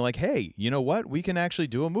script, and they're like, "Hey, you know what? We can actually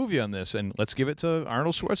do a movie on this, and let's give it to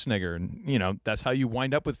Arnold Schwarzenegger." And that's how you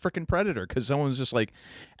wind up with frickin' Predator, because someone's just like,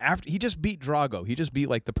 after he just beat Drago, he just beat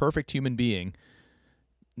like the perfect human being.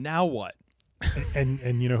 Now what?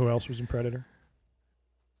 And you know who else was in Predator?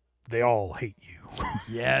 They all hate you.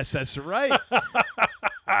 Yes, that's right.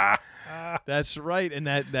 That's right. And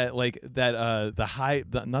not the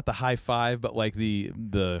high five, but like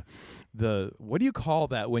the what do you call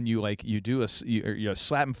that when you like you do you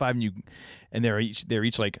slap and five and they're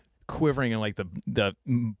each like quivering, and like the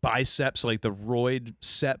biceps, like the roid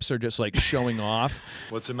seps are just like showing off.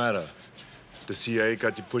 What's the matter? The CIA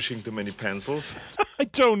got you pushing too many pencils? I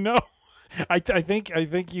don't know. I think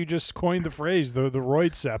you just coined the phrase, the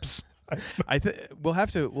roidceps. I'll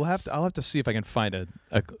have to see if I can find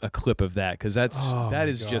a clip of that, because that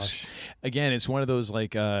is just, again, it's one of those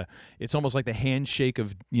like it's almost like the handshake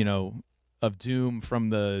of Doom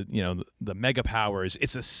from the Mega Powers.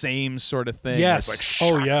 It's the same sort of thing. Yes. It's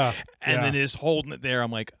like, yeah. And then just holding it there.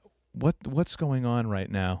 I'm like, what's going on right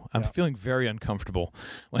now? I'm feeling very uncomfortable.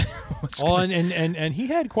 And he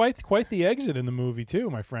had quite the exit in the movie too,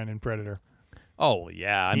 my friend, in Predator. Oh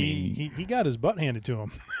yeah, I mean he got his butt handed to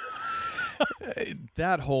him.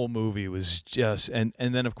 That whole movie was just and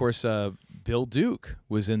then of course Bill Duke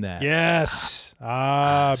was in that. Yes.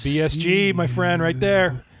 BSG, my friend, right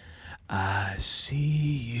there. I see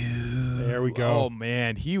you. There we go. Oh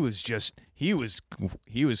man, he was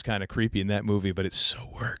kind of creepy in that movie, but it so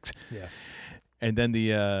worked. Yes. And then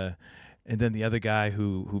the other guy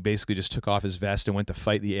who basically just took off his vest and went to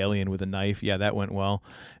fight the alien with a knife. Yeah, that went well.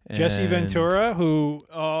 Jesse Ventura, who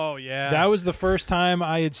that was the first time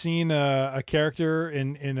I had seen a character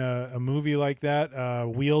in a movie like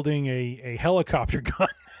that wielding a helicopter gun.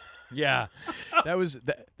 Yeah, that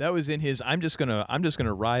was in his. I'm just gonna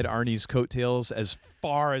ride Arnie's coattails as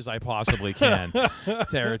far as I possibly can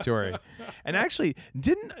territory. And actually,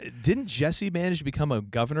 didn't Jesse manage to become a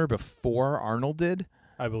governor before Arnold did?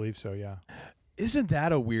 I believe so. Yeah. Isn't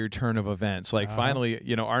that a weird turn of events? Like finally,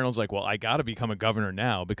 Arnold's like, well, I got to become a governor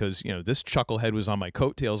now because this chucklehead was on my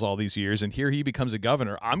coattails all these years, and here he becomes a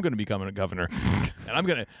governor. I'm going to become a governor, and I'm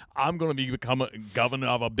going to become a governor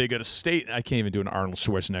of a bigger state. I can't even do an Arnold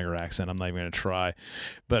Schwarzenegger accent. I'm not even going to try.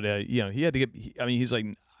 But he had to get. He's like,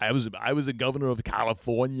 I was a governor of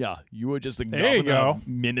California. You were just a governor of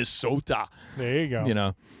Minnesota. There you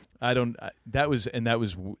go. I don't. That was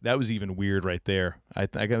even weird right there. I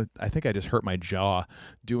think I just hurt my jaw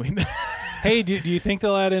doing that. Hey, do you think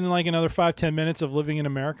they'll add in like another 5-10 minutes of living in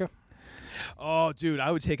America? Oh, dude,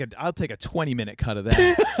 I'll take a 20-minute cut of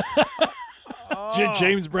that.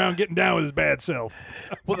 James Brown getting down with his bad self.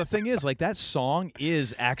 Well, the thing is, like that song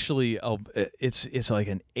is actually it's like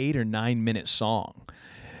an 8 or 9 minute song.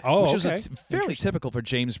 Oh, which okay. was fairly typical for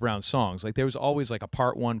James Brown songs. Like there was always like a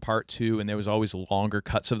part 1, part 2, and there was always longer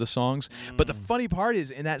cuts of the songs. But the funny part is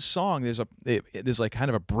in that song, there's like kind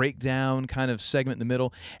of a breakdown kind of segment in the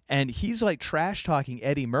middle, and he's like trash talking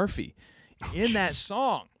Eddie Murphy in that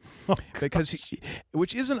song. Because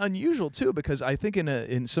which isn't unusual too, because I think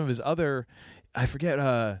in some of his other, I forget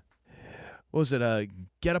what was it,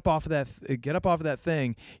 get up off of that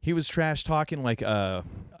thing, he was trash talking like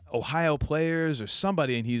Ohio players or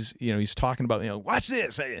somebody, and he's talking about watch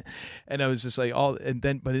this, and I was just like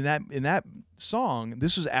but in that song,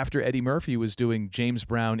 this was after Eddie Murphy was doing James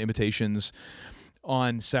Brown imitations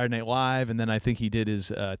on Saturday Night Live, and then I think he did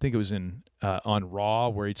his I think it was on Raw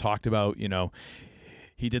where he talked about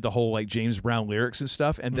he did the whole like James Brown lyrics and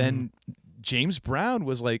stuff, and then James Brown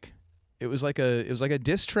was like. It was like a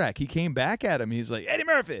diss track. He came back at him. He's like, Eddie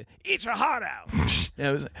Murphy, eat your heart out.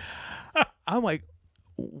 And I'm like,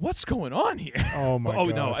 what's going on here? Oh my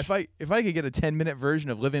gosh. No! If I could get a 10-minute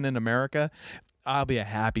version of Living in America, I'll be a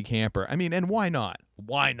happy camper. I mean, and why not?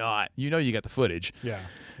 Why not? You got the footage. Yeah.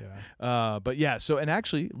 But yeah. So and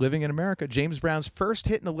actually, Living in America, James Brown's first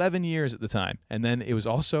hit in 11 years at the time, and then it was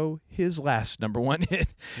also his last number 1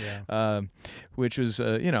 hit. Yeah. Which was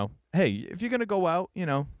hey, if you're gonna go out,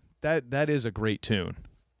 that is a great tune.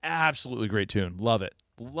 Absolutely great tune. Love it.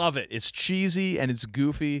 It's cheesy and it's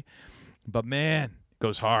goofy, but man, it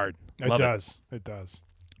goes hard. It does.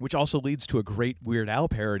 Which also leads to a great Weird Al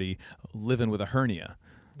parody, Living with a Hernia.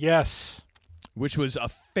 Yes. Which was a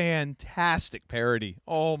fantastic parody.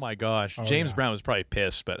 Oh my gosh. James Brown was probably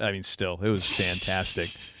pissed, but I mean still, it was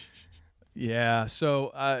fantastic. Yeah.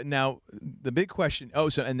 So now the big question.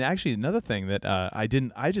 And actually another thing that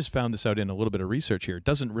I just found this out in a little bit of research here. It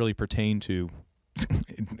doesn't really pertain to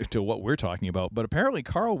what we're talking about, but apparently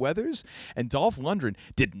Carl Weathers and Dolph Lundgren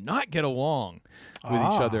did not get along with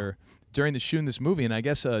each other during the shooting of this movie. And I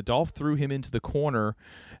guess Dolph threw him into the corner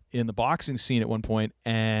in the boxing scene at one point,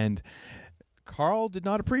 and Carl did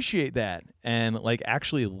not appreciate that and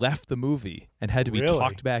actually left the movie and had to be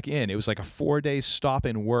talked back in. It was like a 4-day stop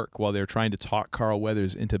in work while they were trying to talk Carl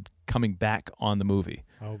Weathers into coming back on the movie.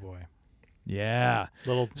 Oh boy. Yeah.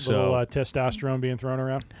 Little testosterone being thrown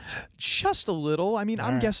around? Just a little. I mean,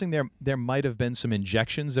 I'm guessing there might have been some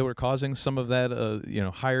injections that were causing some of that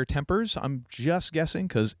higher tempers. I'm just guessing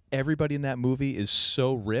because everybody in that movie is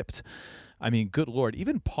so ripped. I mean, good Lord.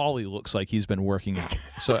 Even Paulie looks like he's been working.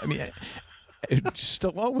 So, I mean...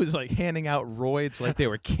 Stallone was handing out roids like they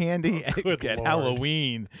were candy at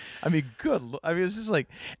Halloween. I mean, it's just like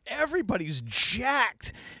everybody's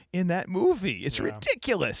jacked in that movie. It's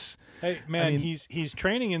ridiculous. Hey man, he's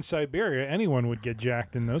training in Siberia. Anyone would get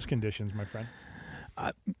jacked in those conditions, my friend.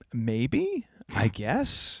 Maybe, I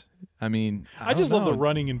guess. I mean, I just love the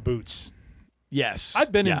running in boots. Yes,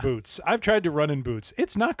 I've been in boots. I've tried to run in boots.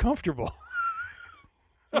 It's not comfortable.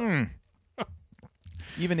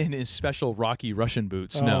 Even in his special Rocky Russian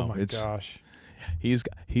boots. Oh my gosh. He's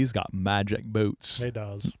got magic boots. He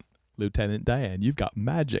does. Lieutenant Dan, you've got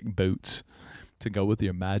magic boots to go with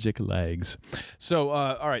your magic legs. So,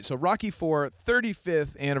 all right. So Rocky IV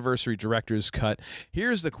 35th anniversary director's cut.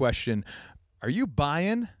 Here's the question: are you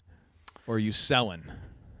buying or are you selling?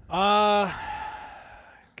 Gosh.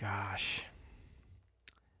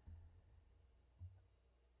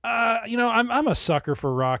 I'm a sucker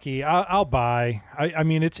for Rocky. I'll buy. I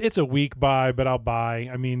mean, it's a weak buy, but I'll buy.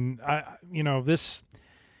 I mean, this.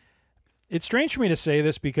 It's strange for me to say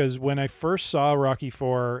this because when I first saw Rocky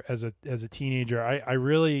IV as a teenager, I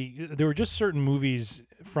really there were just certain movies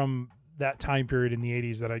from that time period in the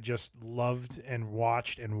 80s that I just loved and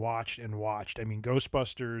watched and watched and watched. I mean,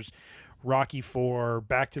 Ghostbusters, Rocky IV,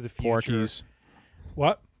 Back to the Future. Porky's.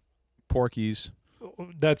 What? Porky's.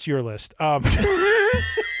 That's your list.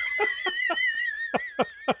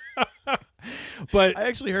 But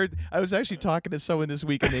I was actually talking to someone this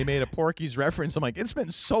week and they made a Porky's reference. I'm like, it's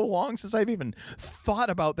been so long since I've even thought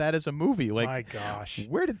about that as a movie. Like, my gosh,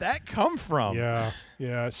 where did that come from?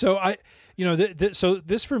 Yeah. So so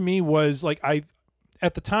this for me was like,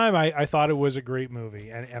 at the time I thought it was a great movie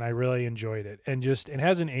and I really enjoyed it, and just it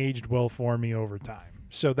hasn't aged well for me over time.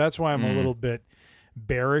 So that's why I'm a little bit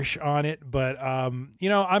bearish on it. But I'm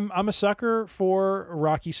a sucker for a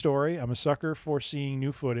Rocky story. I'm a sucker for seeing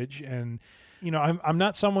new footage, and I'm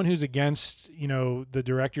not someone who's against the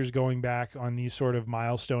directors going back on these sort of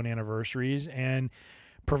milestone anniversaries and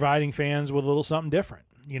providing fans with a little something different.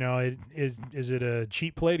 Is it a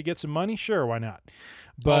cheap play to get some money? Sure, why not?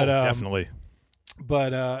 But definitely.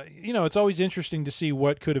 But it's always interesting to see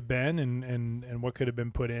what could have been and what could have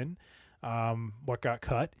been put in, what got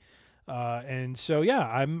cut. And so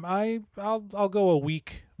I'll go a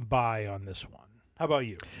week buy on this one. How about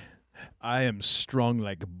you? I am strong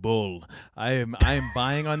like a bull. I am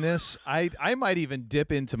buying on this. I might even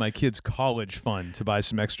dip into my kid's college fund to buy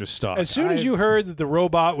some extra stock. As soon as you heard that the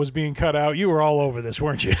robot was being cut out, you were all over this,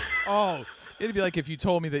 weren't you? Oh, it'd be like if you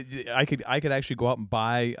told me that I could actually go out and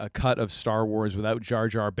buy a cut of Star Wars without Jar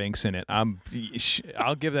Jar Binks in it.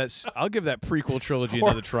 I'll give that prequel trilogy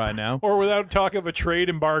another try now. Or without talk of a trade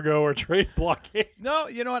embargo or trade blockade. No,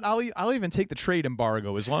 you know what? I'll even take the trade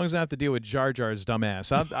embargo as long as I have to deal with Jar Jar's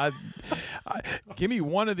dumbass. Give me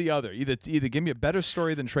one or the other. Either give me a better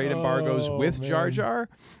story than trade embargoes with Jar Jar,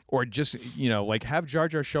 or just like have Jar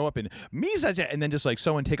Jar show up and and then just like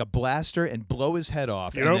someone take a blaster and blow his head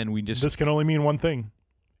off, and then we just. This can only mean one thing: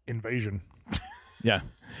 invasion. Yeah,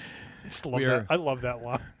 I love that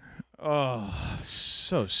line. Oh,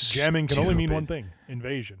 so jamming can only mean one thing: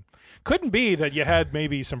 invasion. Couldn't be that you had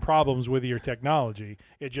maybe some problems with your technology.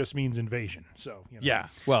 It just means invasion. So yeah.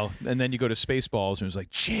 Well, and then you go to Spaceballs and it's like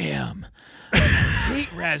jam. I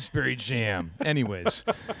hate raspberry jam. Anyways.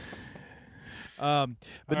 But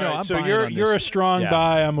no, right, I'm so buying you're on this. a strong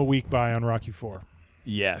buy. I'm a weak buy on Rocky IV.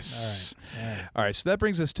 Yes. All right. So that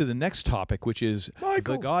brings us to the next topic, which is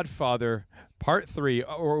The Godfather Part 3,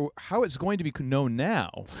 or how it's going to be known now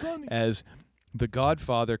as The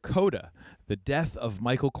Godfather Coda, The Death of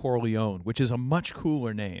Michael Corleone, which is a much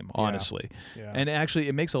cooler name, honestly. Yeah. And actually,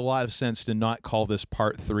 it makes a lot of sense to not call this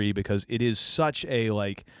Part 3 because it is such a,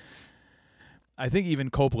 I think even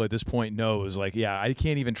Coppola at this point knows, I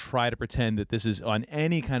can't even try to pretend that this is on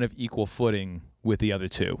any kind of equal footing with the other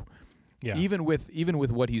two. Yeah. Even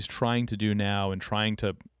with what he's trying to do now and trying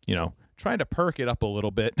to perk it up a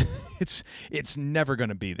little bit, it's never going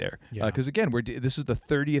to be there. Because again, this is the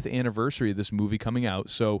 30th anniversary of this movie coming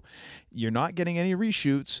out, so you're not getting any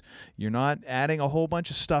reshoots. You're not adding a whole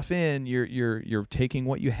bunch of stuff in. You're taking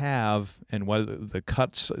what you have and what the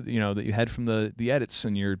cuts that you had from the edits,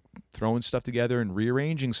 and you're throwing stuff together and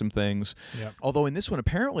rearranging some things. Yep. Although in this one,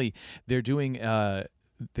 apparently they're doing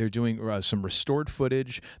some restored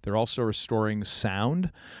footage. They're also restoring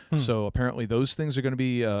sound. So apparently those things are going to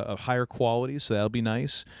be of higher quality, so that'll be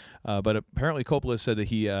nice. But apparently Coppola said that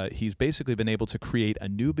he's basically been able to create a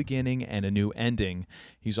new beginning and a new ending.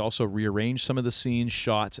 He's also rearranged some of the scenes,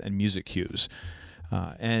 shots, and music cues.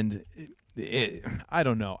 I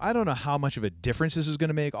don't know. I don't know how much of a difference this is going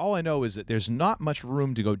to make. All I know is that there's not much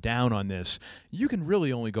room to go down on this. You can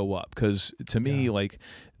really only go up, because to me,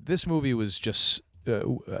 this movie was just...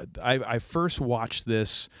 I first watched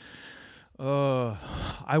this,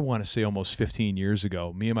 I want to say almost 15 years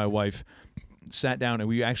ago. Me and my wife sat down and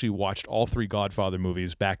we actually watched all 3 Godfather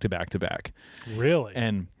movies back to back to back. Really?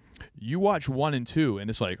 And you watch 1 and 2 and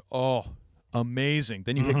it's like, oh, amazing.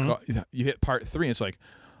 Then you hit Part 3 and it's like,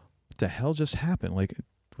 what the hell just happened?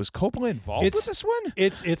 Was Coppola involved with this one?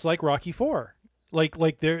 It's like Rocky IV.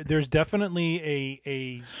 There's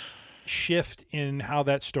definitely shift in how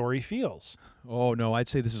that story feels. Oh no, I'd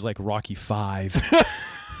say this is like Rocky V.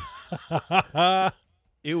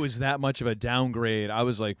 It was that much of a downgrade. I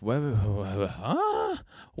was like, huh?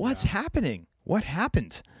 What's happening? What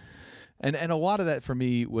happened? And a lot of that for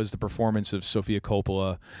me was the performance of Sofia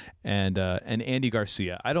Coppola and Andy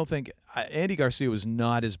Garcia. I don't think Andy Garcia was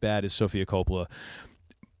not as bad as Sofia Coppola,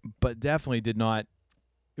 but definitely did not.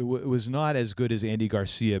 It was not as good as Andy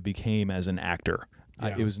Garcia became as an actor.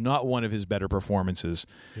 Yeah. It was not one of his better performances.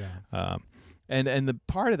 Yeah. And the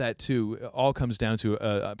part of that too all comes down to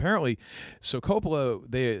apparently, so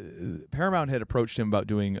Coppola, Paramount had approached him about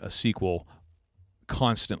doing a sequel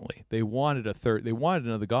constantly. They wanted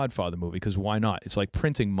another Godfather movie because why not? It's like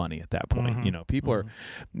printing money at that point. Mm-hmm. People are,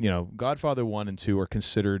 Godfather 1 and 2 are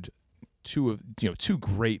considered two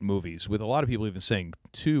great movies. With a lot of people even saying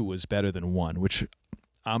 2 was better than 1, which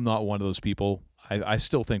I'm not one of those people. I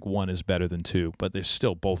still think 1 is better than 2, but they're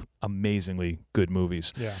still both amazingly good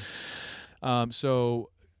movies. Yeah. So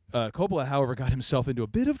Coppola, however, got himself into a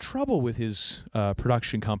bit of trouble with his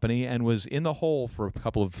production company and was in the hole for a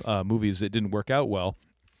couple of movies that didn't work out well.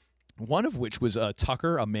 One of which was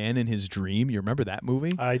Tucker, A Man in His Dream. You remember that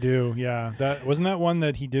movie? I do, yeah. That wasn't that one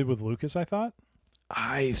that he did with Lucas, I thought?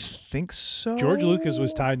 I think so. George Lucas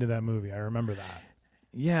was tied to that movie. I remember that.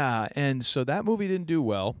 Yeah, and so that movie didn't do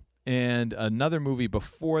well. And another movie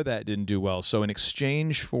before that didn't do well. So in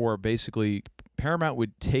exchange for basically Paramount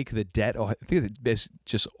would take the debt. I think it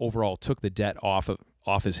just overall took the debt off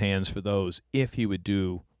his hands for those if he would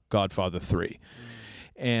do Godfather 3.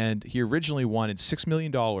 And he originally wanted $6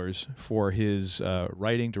 million for his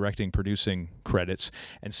writing, directing, producing credits,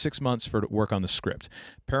 and 6 months for work on the script.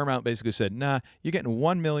 Paramount basically said, "Nah, you're getting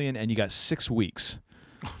 $1 million, and you got 6 weeks."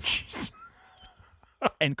 Oh, jeez.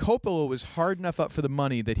 And Coppola was hard enough up for the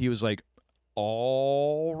money that he was like,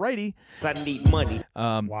 "All righty, I need money.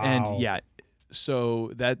 Wow. And yeah, so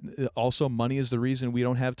that also money is the reason we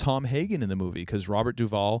don't have Tom Hagen in the movie, because Robert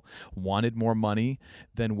Duvall wanted more money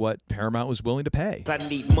than what Paramount was willing to pay. I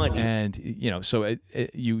need money. And so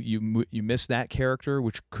you miss that character,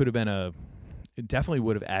 which could have been it definitely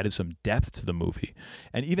would have added some depth to the movie.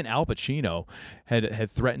 And even Al Pacino had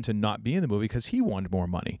threatened to not be in the movie because he wanted more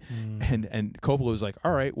money. And Coppola was like,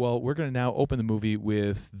 "All right, well, we're going to now open the movie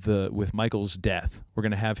with Michael's death. We're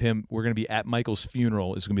going to be at Michael's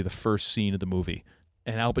funeral is going to be the first scene of the movie."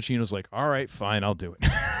 And Al Pacino's like, "All right, fine, I'll do it."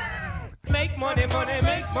 Make money, money,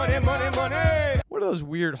 make money, money, money. What are those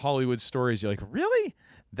weird Hollywood stories? You're like, really?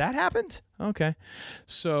 That happened? Okay.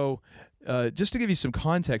 So just to give you some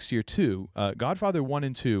context here too, Godfather 1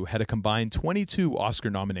 and 2 had a combined 22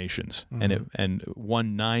 Oscar nominations, and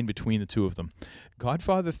won 9 between the two of them.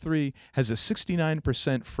 Godfather 3 has a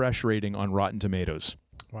 69% fresh rating on Rotten Tomatoes.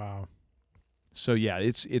 Wow. So yeah,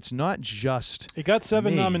 it's not just It got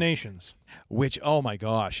 7 me, nominations. which, oh my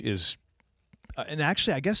gosh, is and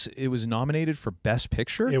actually I guess it was nominated for Best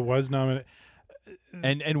Picture. It was nominated.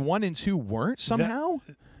 And 1 and 2 weren't somehow?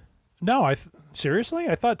 No, seriously?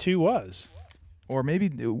 I thought 2 was. Or maybe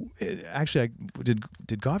actually,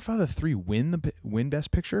 did Godfather 3 win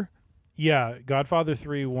Best Picture? Yeah, Godfather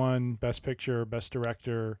 3 won Best Picture, Best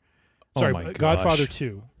Director. Oh Sorry, my gosh. Godfather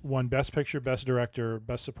 2 won Best Picture, Best Director,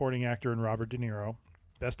 Best Supporting Actor in Robert De Niro,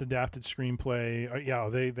 Best Adapted Screenplay. Yeah,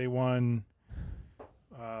 they won.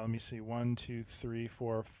 Let me see, 1, 2, 3,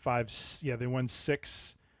 4, 5. Yeah, they won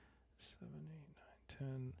 6, 7, 8, 9,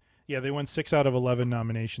 10. Yeah, they won 6 out of 11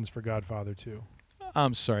 nominations for Godfather 2.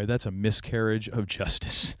 I'm sorry, that's a miscarriage of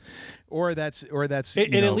justice, or that's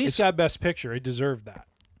It at least got Best Picture. It deserved that.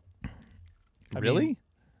 Really?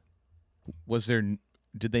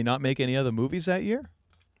 Did they not make any other movies that year?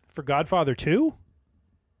 For Godfather 2?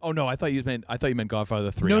 Oh no, I thought you meant Godfather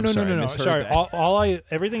 3. No, I'm no, sorry, no, I no. misheard Sorry, that.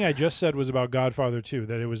 everything I just said was about Godfather 2.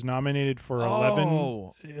 That it was nominated for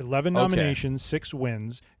 11 nominations, 6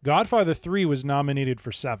 wins. Godfather 3 was nominated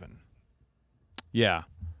for 7. Yeah,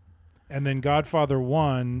 and then Godfather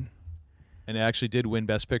 1, and it actually did win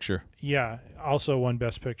Best Picture. Yeah, also won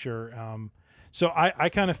Best Picture. So I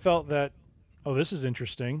kind of felt that. Oh, this is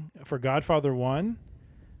interesting. For Godfather 1,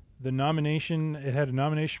 it had a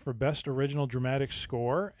nomination for Best Original Dramatic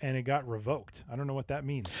Score, and it got revoked. I don't know what that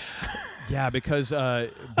means. Yeah, because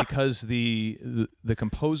the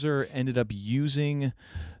composer ended up using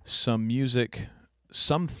some music,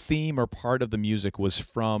 some theme or part of the music was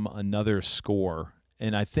from another score,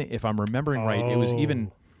 and I think if I'm remembering right, it was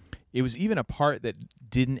even a part that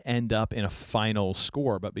didn't end up in a final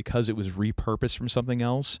score, but because it was repurposed from something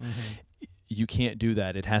else, you can't do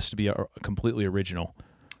that. It has to be a completely original.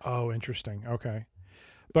 Oh, interesting. Okay.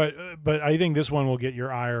 But I think this one will get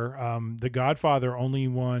your ire. The Godfather only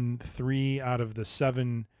won 3 out of the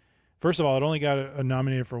 7 First of all, it only got a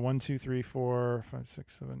nominated for 1, 2, 3, 4, 5,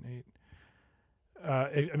 6, 7, 8.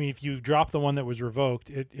 I mean, if you drop the one that was revoked,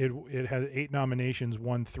 it had 8 nominations,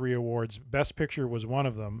 won 3 awards. Best Picture was one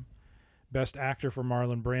of them. Best Actor for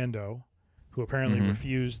Marlon Brando, who apparently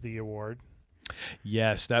refused the award.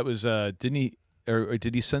 Yes, that was. Didn't he? Or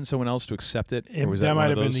did he send someone else to accept it? Or was that that might one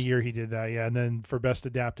have of been those? the year he did that. Yeah, and then for Best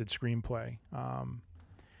Adapted Screenplay.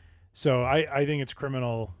 So I think it's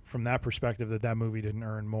criminal from that perspective that movie didn't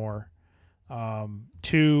earn more.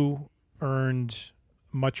 2 earned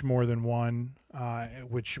much more than 1,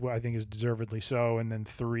 which I think is deservedly so, and then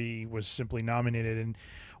 3 was simply nominated. And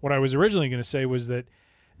what I was originally going to say was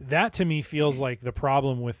that to me feels like the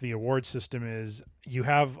problem with the award system is you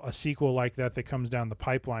have a sequel like that comes down the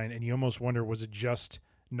pipeline, and you almost wonder, was it just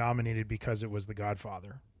nominated because it was The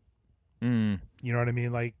Godfather? You know what I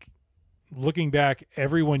mean? Like, looking back,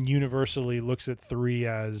 everyone universally looks at 3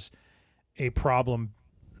 as a problem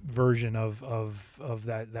version of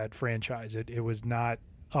that franchise. It was not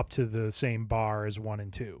up to the same bar as 1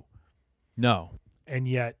 and 2. No. And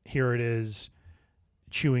yet here it is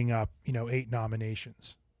chewing up, 8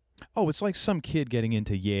 nominations. Oh, it's like some kid getting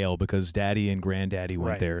into Yale because daddy and granddaddy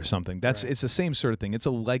went there or something. It's the same sort of thing. It's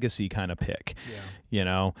a legacy kind of pick.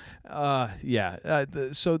 Yeah.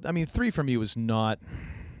 So I mean, 3 for me was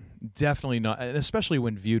definitely not, and especially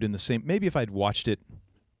when viewed in the same. Maybe if I'd watched it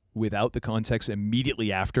without the context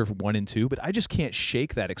immediately after 1 and 2, but I just can't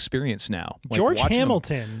shake that experience now. Like, George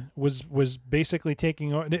Hamilton was basically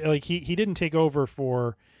taking over. Like he didn't take over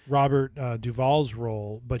for Robert Duvall's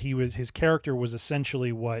role, but his character was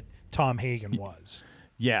essentially what Tom Hagen was.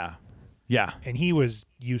 Yeah. And he was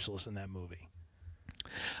useless in that movie.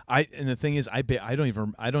 And the thing is, I don't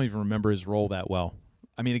even remember his role that well.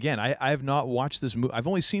 I mean, again, I have not watched this movie. I've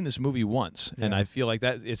only seen this movie once, and I feel like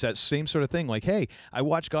that it's that same sort of thing. Like, hey, I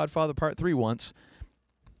watched Godfather Part 3 once.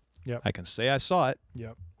 Yep. I can say I saw it.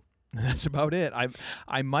 Yep. That's about it.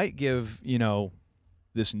 I might give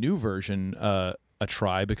this new version a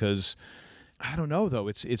try because I don't know though.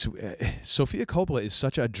 It's Sofia Coppola is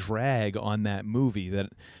such a drag on that movie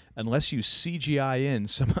that unless you CGI in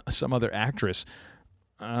some other actress.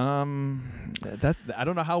 That I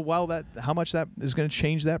don't know how much that is going to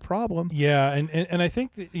change that problem. Yeah, and I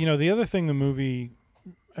think the other thing the movie,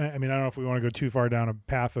 I mean, I don't know if we want to go too far down a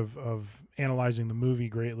path of analyzing the movie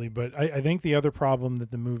greatly, but I think the other problem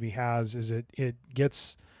that the movie has is it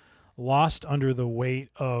gets lost under the weight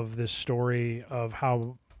of this story of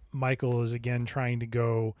how Michael is again trying to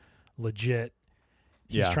go legit.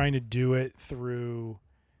 He's trying to do it through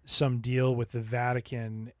some deal with the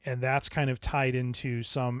Vatican, and that's kind of tied into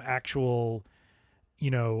some actual,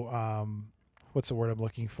 what's the word I'm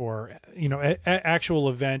looking for? Actual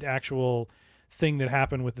event, actual thing that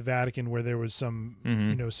happened with the Vatican where there was some,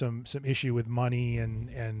 some issue with money,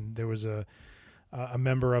 and there was a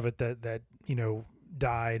member of it that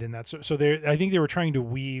died, and that's so. I think they were trying to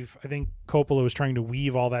weave. I think Coppola was trying to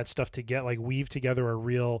weave all that stuff weave together a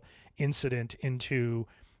real incident into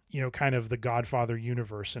kind of the Godfather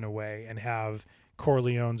universe in a way, and have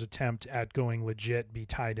Corleone's attempt at going legit be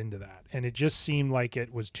tied into that. And it just seemed like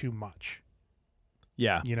it was too much.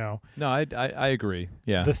 Yeah. No, I agree.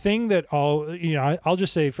 Yeah. The thing that I'll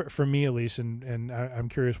just say for me at least, and I'm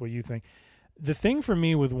curious what you think. The thing for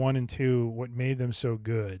me with 1 and 2, what made them so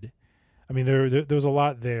good, I mean, there was a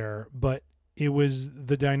lot there, but it was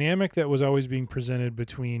the dynamic that was always being presented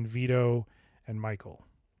between Vito and Michael.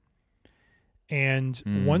 And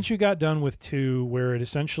once you got done with 2, where it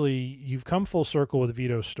essentially you've come full circle with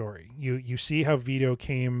Vito's story, you see how Vito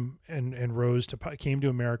came and came to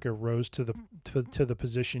America, rose to the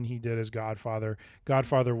position he did as Godfather.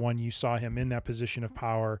 Godfather 1, you saw him in that position of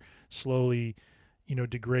power, slowly,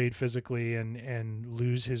 degrade physically and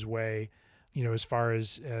lose his way, as far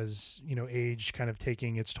as age kind of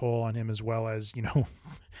taking its toll on him, as well as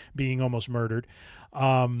being almost murdered.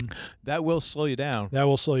 That will slow you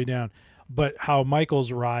down. But how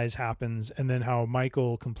Michael's rise happens, and then how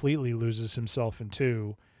Michael completely loses himself in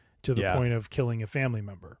 2 to the point of killing a family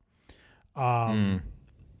member. That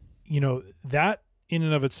in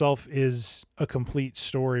and of itself is a complete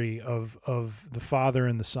story of the father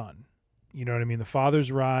and the son. You know what I mean? The father's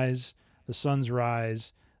rise, the son's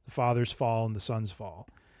rise, the father's fall, and the son's fall.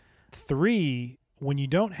 3, when you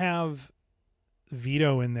don't have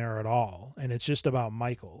Vito in there at all, and it's just about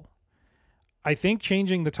Michael, I think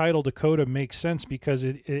changing the title to Coda makes sense because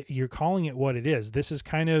you're calling it what it is. This is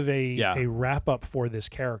kind of a wrap up for this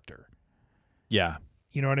character. Yeah.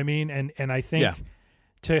 You know what I mean? And I think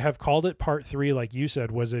to have called it Part 3, like you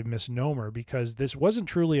said, was a misnomer, because this wasn't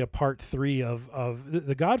truly a Part 3 of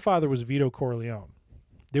The Godfather was Vito Corleone.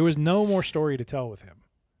 There was no more story to tell with him.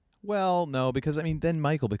 Well, no, because I mean, then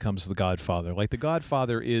Michael becomes the Godfather. Like the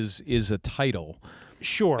Godfather is a title,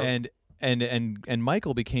 Sure. and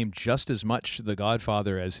Michael became just as much the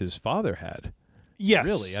Godfather as his father had. Yes.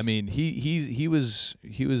 Really. I mean, he was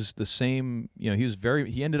the same. You know,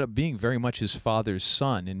 he ended up being very much his father's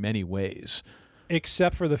son in many ways,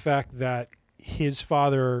 except for the fact that his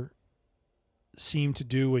father seemed to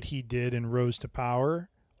do what he did and rose to power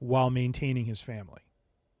while maintaining his family.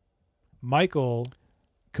 Michael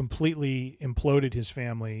completely imploded his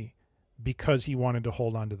family because he wanted to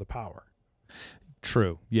hold on to the power.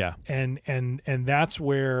 True. Yeah. And that's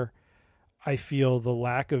where I feel the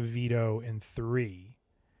lack of Vito in 3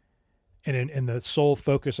 and the sole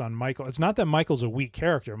focus on Michael. It's not that Michael's a weak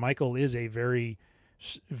character. Michael is a very,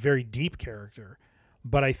 very deep character.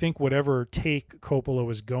 But I think whatever take Coppola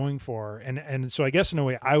was going for, and so I guess in a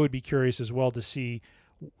way I would be curious as well to see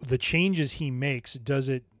the changes he makes. Does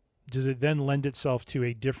it then lend itself to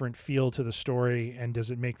a different feel to the story, and does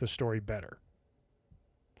it make the story better?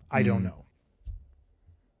 I don't know.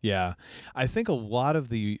 Yeah, I think a lot of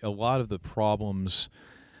the problems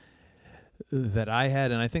that I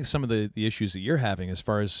had, and I think some of the issues that you're having as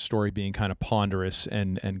far as story being kind of ponderous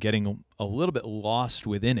and getting a little bit lost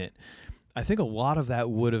within it, I think a lot of that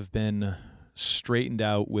would have been straightened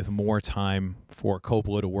out with more time for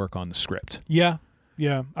Coppola to work on the script. Yeah.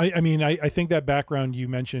 Yeah. I mean, I think that background you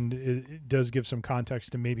mentioned, it does give some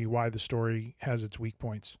context to maybe why the story has its weak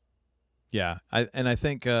points. Yeah, I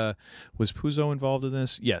think, was Puzo involved in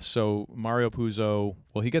this? Yes, so Mario Puzo,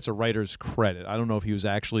 well, he gets a writer's credit. I don't know if he was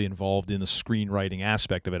actually involved in the screenwriting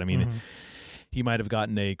aspect of it. I mean, he might have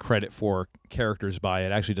gotten a credit for characters by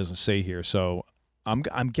it. Actually doesn't say here, so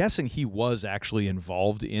I'm guessing he was actually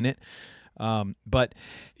involved in it. But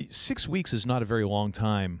 6 weeks is not a very long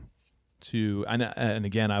time to, and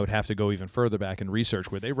again, I would have to go even further back and research.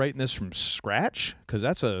 Were they writing this from scratch? Because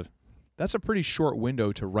that's a pretty short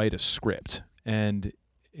window to write a script. And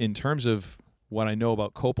in terms of what I know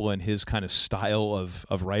about Coppola and his kind of style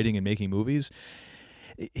of writing and making movies,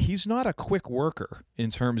 he's not a quick worker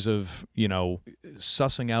in terms of, you know,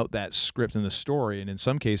 sussing out that script and the story. And in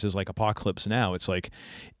some cases, like Apocalypse Now, it's like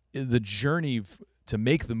the journey to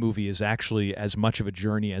make the movie is actually as much of a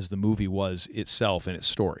journey as the movie was itself and its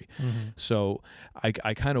story. So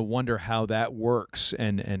I kind of wonder how that works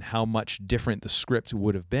and how much different the script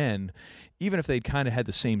would have been, even if they'd kind of had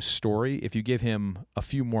the same story, if you give him a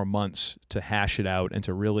few more months to hash it out and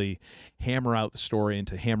to really hammer out the story and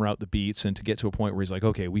to hammer out the beats and to get to a point where he's like,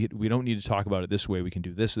 okay, we don't need to talk about it this way. We can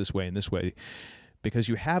do this way and this way. Because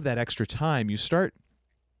you have that extra time, you start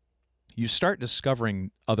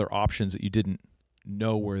discovering other options that you didn't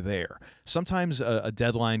know were there. Sometimes a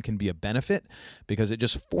deadline can be a benefit because it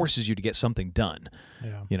just forces you to get something done.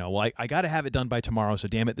 Yeah. You know, well, I got to have it done by tomorrow, so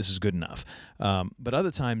damn it, this is good enough. But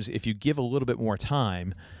other times, if you give a little bit more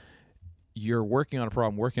time, you're working on a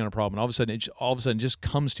problem, and all of a sudden it just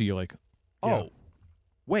comes to you like, oh,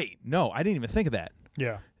 wait, no, I didn't even think of that.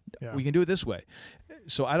 Yeah. We can do it this way.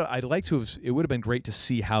 So I'd like to have. It would have been great to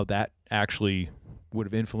see how that actually would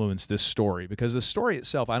have influenced this story, because the story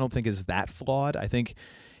itself I don't think is that flawed. I think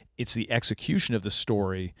it's the execution of the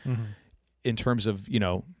story in terms of, you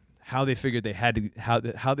know, how they figured they had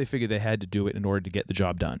to do it in order to get the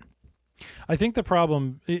job done. I think the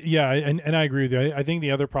problem, and I agree with you. I think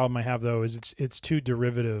the other problem I have though is it's too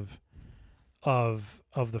derivative of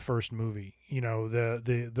the first movie. You know,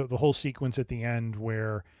 the whole sequence at the end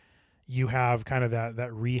where you have kind of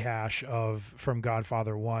that rehash from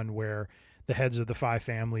Godfather 1 where the heads of the 5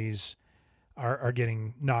 families are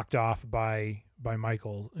getting knocked off by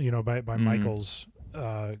Michael, you know, by Michael's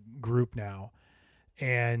group now.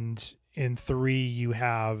 And in 3, you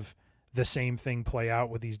have the same thing play out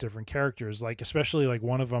with these different characters. Like, especially like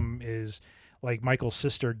one of them is like Michael's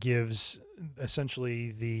sister gives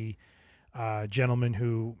essentially the gentleman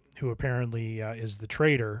who apparently is the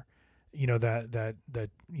traitor, you know, that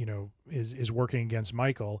you know is working against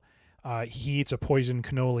Michael. He eats a poisoned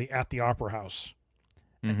cannoli at the opera house.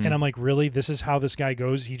 And I'm like, really? This is how this guy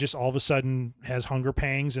goes? He just all of a sudden has hunger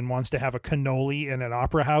pangs and wants to have a cannoli in an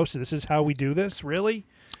opera house? This is how we do this? Really?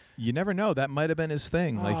 You never know. That might have been his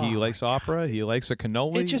thing. Like, he likes opera. He likes a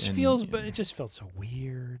cannoli. It just it just felt so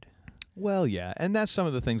weird. Well, yeah. And that's some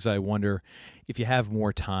of the things I wonder, if you have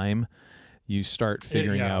more time, you start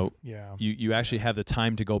figuring out. Yeah. You actually have the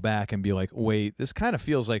time to go back and be like, wait, this kind of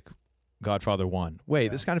feels like Godfather 1.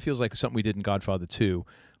 Wait, this kind of feels like something we did in Godfather 2.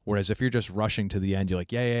 Whereas if you're just rushing to the end, you're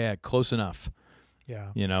like, yeah, close enough. Yeah.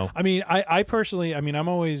 You know? I mean, I personally, I'm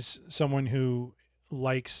always someone who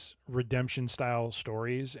likes redemption-style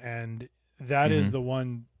stories, and that is the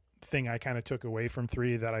one thing I kind of took away from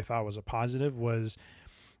 3 that I thought was a positive was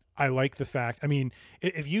I like the fact. I mean,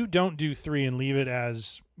 if you don't do 3 and leave it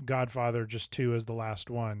as Godfather, just 2 as the last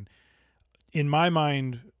one, in my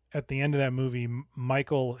mind, at the end of that movie,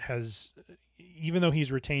 Michael has, even though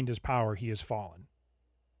he's retained his power, he has fallen.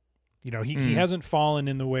 You know, he hasn't fallen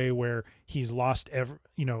in the way where he's lost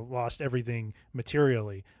everything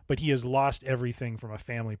materially, but he has lost everything from a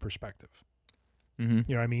family perspective. Mm-hmm.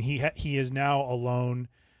 You know, I mean, he is now alone.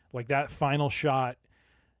 Like, that final shot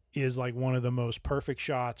is like one of the most perfect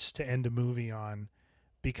shots to end a movie on,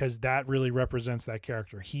 because that really represents that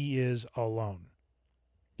character. He is alone.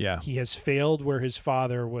 Yeah. He has failed where his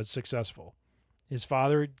father was successful. His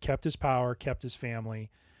father kept his power, kept his family,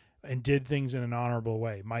 and did things in an honorable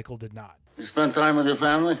way. Michael did not. You spend time with your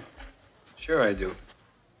family? Sure I do.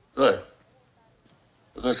 Good.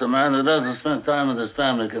 Because a man who doesn't spend time with his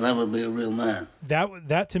family can never be a real man.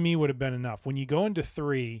 That to me would have been enough. When you go into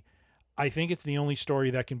 3, I think it's the only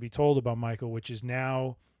story that can be told about Michael, which is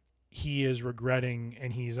now he is regretting,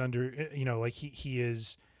 and he's under, like he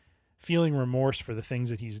is feeling remorse for the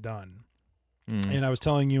things that he's done. And I was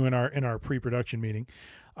telling you in our pre-production meeting,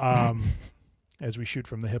 as we shoot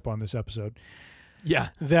from the hip on this episode,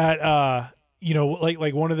 that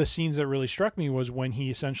like one of the scenes that really struck me was when he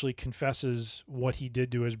essentially confesses what he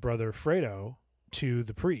did to his brother Fredo to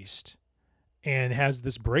the priest, and has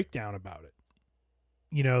this breakdown about it.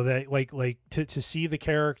 You know, that like to see the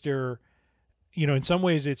character, in some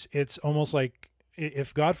ways it's almost like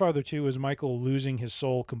if Godfather 2 was Michael losing his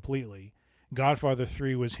soul completely, Godfather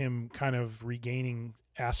 3 was him kind of regaining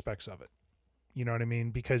aspects of it. You know what I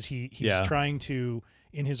mean? Because he's trying to,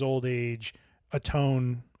 in his old age,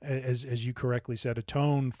 atone, as you correctly said,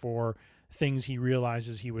 atone for things he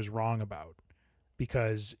realizes he was wrong about,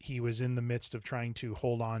 because he was in the midst of trying to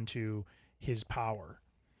hold on to his power.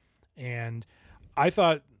 And I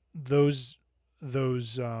thought those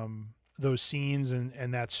scenes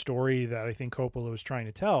and that story that I think Coppola was trying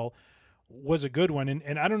to tell was a good one.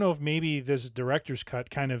 And I don't know if maybe this director's cut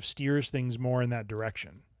kind of steers things more in that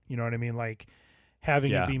direction. You know what I mean? Like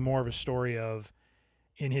having it be more of a story of,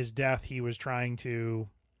 in his death, he was trying to,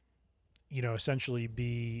 essentially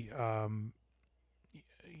be,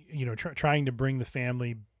 trying to bring the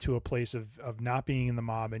family to a place of not being in the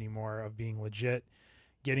mob anymore, of being legit,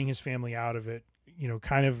 getting his family out of it,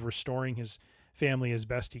 kind of restoring his family as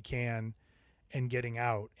best he can, and getting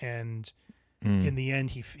out. And in the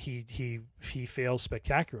end, he fails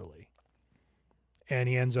spectacularly, and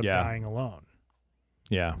he ends up dying alone.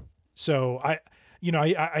 Yeah. So I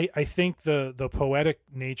think the poetic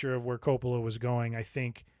nature of where Coppola was going, I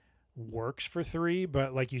think, works for 3.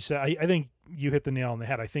 But like you said, I think you hit the nail on the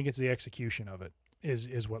head. I think it's the execution of it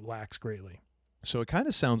is what lacks greatly. So it kind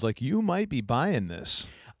of sounds like you might be buying this.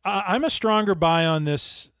 I'm a stronger buy on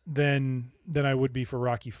this than I would be for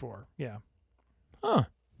Rocky 4. Yeah. Huh.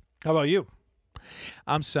 How about you?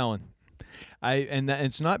 I'm selling. And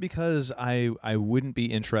it's not because I wouldn't be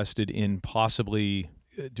interested in possibly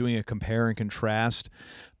doing a compare and contrast,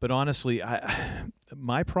 but honestly,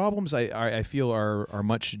 my problems I feel are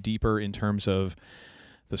much deeper in terms of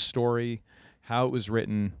the story, how it was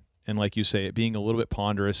written, and like you say, it being a little bit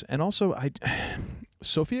ponderous. And also,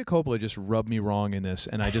 Sofia Coppola just rubbed me wrong in this,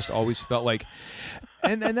 and I just always felt like,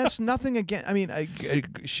 and that's nothing again. I mean,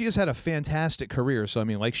 she has had a fantastic career, so I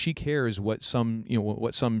mean, like, she cares what some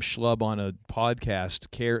schlub on a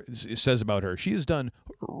podcast says about her. She has done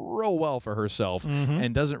real well for herself,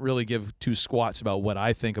 and doesn't really give two squats about what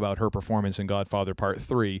I think about her performance in Godfather Part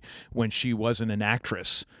 3 when she wasn't an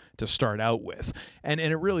actress to start out with. And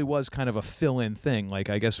it really was kind of a fill-in thing. Like,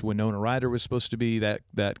 I guess Winona Ryder was supposed to be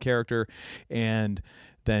that character, and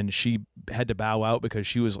then she had to bow out because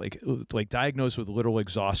she was like diagnosed with literal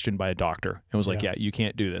exhaustion by a doctor and was like, yeah, you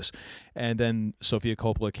can't do this. And then Sofia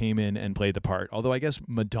Coppola came in and played the part. Although I guess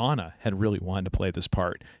Madonna had really wanted to play this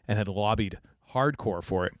part and had lobbied hardcore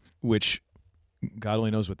for it, which God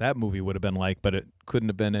only knows what that movie would have been like, but it couldn't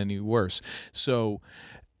have been any worse. So,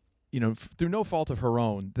 through no fault of her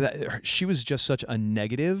own, that she was just such a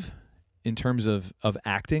negative in terms of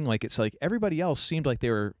acting. Like, it's like everybody else seemed like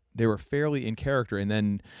they were fairly in character, and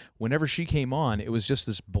then whenever she came on, it was just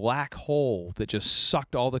this black hole that just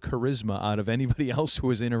sucked all the charisma out of anybody else who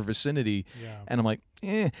was in her vicinity. And I'm like,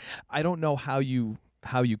 I don't know how you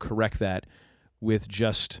correct that with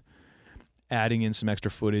just adding in some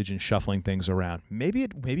extra footage and shuffling things around. Maybe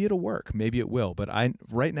it'll work. Maybe it will. But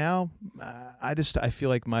right now, I feel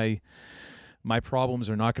like my problems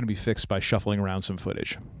are not going to be fixed by shuffling around some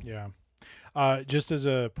footage. Yeah. Just as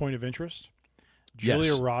a point of interest,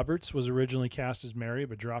 Julia Roberts was originally cast as Mary,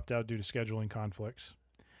 but dropped out due to scheduling conflicts.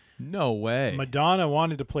 No way. Madonna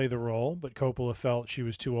wanted to play the role, but Coppola felt she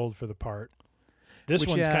was too old for the part. This Which,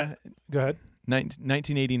 one's yeah, go ahead.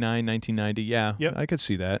 1989, 1990. Yeah, Yep. I could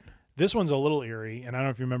see that. This one's a little eerie, and I don't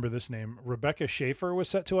know if you remember this name. Rebecca Schaefer was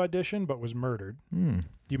set to audition, but was murdered. Do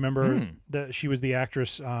you remember that she was the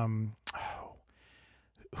actress?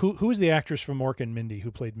 Who was the actress from Mork and Mindy who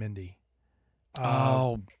played Mindy?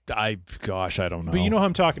 I don't know. But you know who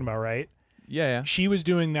I'm talking about, right? Yeah. She was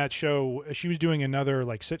doing that show. She was doing another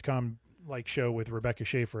like sitcom like show with Rebecca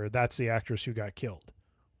Schaefer. That's the actress who got killed.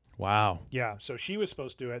 Wow. Yeah, so she was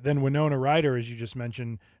supposed to do it. Then Winona Ryder, as you just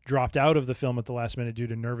mentioned, dropped out of the film at the last minute due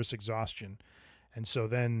to nervous exhaustion. And so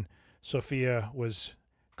then Sophia was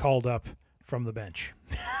called up from the bench.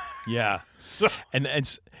 Yeah. So and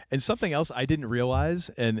something else I didn't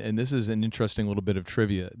realize, and this is an interesting little bit of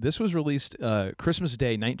trivia. This was released Christmas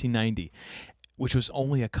Day, 1990, which was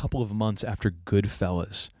only a couple of months after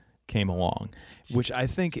Goodfellas came along, which I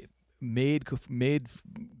think made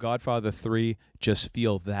Godfather 3 just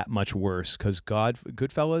feel that much worse, because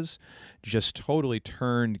Goodfellas just totally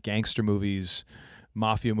turned gangster movies,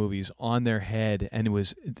 mafia movies on their head, and it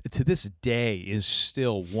was, to this day, is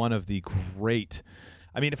still one of the great.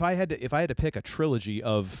 I mean, if I had to pick a trilogy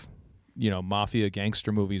of, mafia,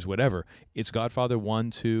 gangster movies, whatever, it's Godfather 1,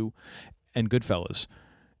 2, and Goodfellas.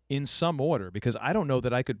 In some order, because I don't know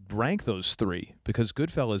that I could rank those three, because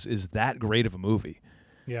Goodfellas is that great of a movie.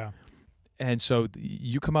 Yeah. And so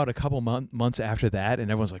you come out a couple months after that, and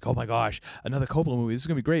everyone's like, "Oh my gosh, another Coppola movie! This is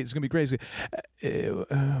gonna be great! This is gonna be great!"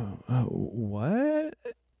 What?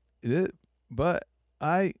 But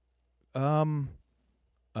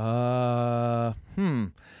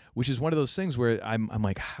which is one of those things where I'm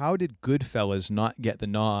like, how did Goodfellas not get the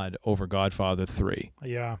nod over Godfather 3?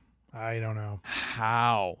 Yeah, I don't know.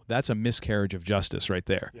 How? That's a miscarriage of justice right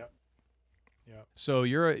there. Yep. So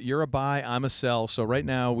you're a buy, I'm a sell. So right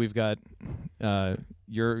now we've got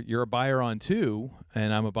you're a buyer on 2,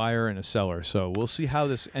 and I'm a buyer and a seller. So we'll see how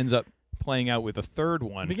this ends up playing out with a third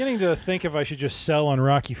one. I'm beginning to think if I should just sell on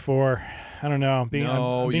Rocky 4. I don't know. I'm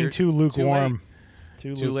being too lukewarm.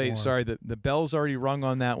 Too late. Sorry, the bell's already rung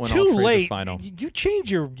on that one. Too All trades late. Are final. You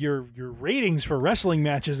change your ratings for wrestling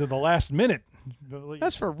matches at the last minute.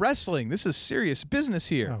 That's for wrestling. This is serious business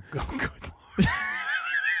here. Oh, good Lord.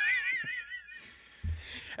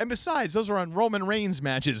 And besides, those were on Roman Reigns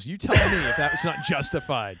matches. You tell me if that was not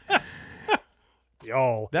justified.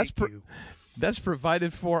 That's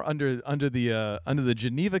provided for under the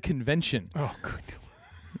Geneva Convention. Oh, good.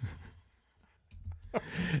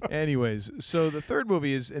 Anyways, so the third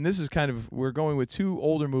movie is, and this is kind of, we're going with 2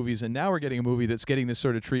 older movies, and now we're getting a movie that's getting this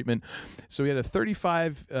sort of treatment. So we had a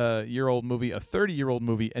 35-year-old movie, a 30-year-old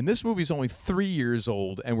movie, and this movie's only 3 years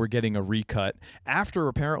old, and we're getting a recut. After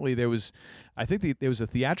apparently there was, I think there was a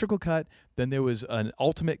theatrical cut, then there was an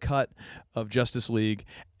ultimate cut of Justice League,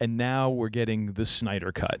 and now we're getting the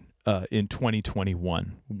Snyder cut in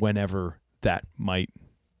 2021, whenever that might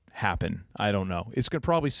happen. I don't know. It's going to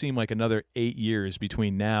probably seem like another 8 years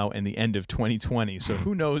between now and the end of 2020. So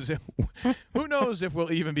who knows if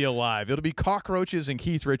we'll even be alive. It'll be cockroaches and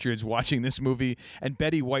Keith Richards watching this movie, and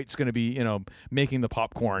Betty White's going to be, making the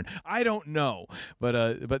popcorn. I don't know.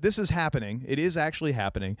 But this is happening. It is actually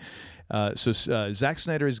happening. So Zack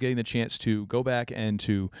Snyder is getting the chance to go back and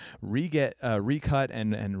to recut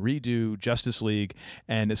and redo Justice League,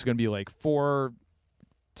 and it's going to be like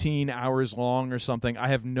 14 hours long or something. I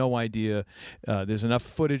have no idea. There's enough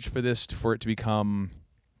footage for it to become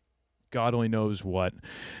God only knows what.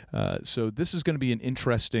 So this is going to be an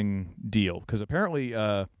interesting deal, because apparently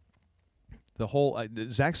the whole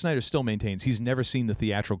Zack Snyder still maintains he's never seen the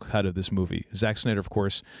theatrical cut of this movie. Zack Snyder, of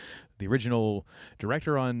course, the original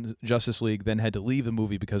director on Justice League, then had to leave the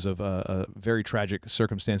movie because of very tragic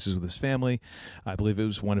circumstances with his family. I believe it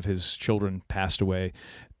was one of his children passed away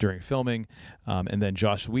during filming. And then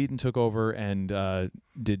Joss Whedon took over and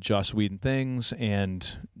did Joss Whedon things,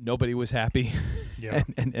 and nobody was happy. Yeah.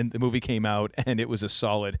 and the movie came out, and it was a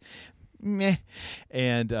solid meh.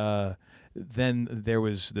 And then there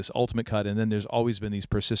was this ultimate cut, and then there's always been these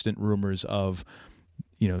persistent rumors of,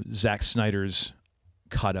 Zack Snyder's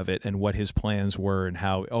cut of it and what his plans were, and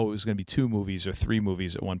how it was going to be 2 movies or 3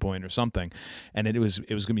 movies at one point or something, and it was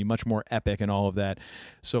going to be much more epic and all of that.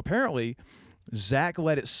 So apparently Zack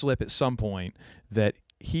let it slip at some point that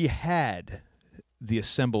he had the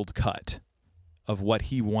assembled cut of what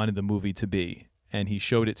he wanted the movie to be, and he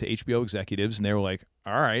showed it to HBO executives, and they were like,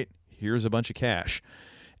 all right, here's a bunch of cash.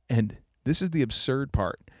 And this is the absurd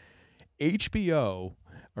part. HBO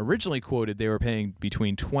originally quoted they were paying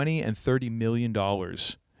between $20 and $30 million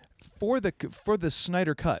for the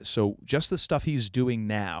Snyder cut. So just the stuff he's doing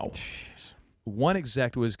now. Jeez. One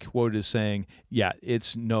exec was quoted as saying, "Yeah,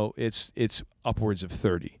 it's upwards of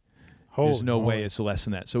 30." There's Holy no way moly. it's less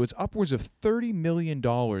than that. So it's upwards of $30 million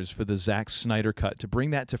for the Zack Snyder cut to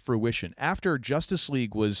bring that to fruition. After Justice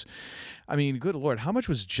League was, I mean, good Lord, how much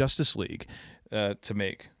was Justice League to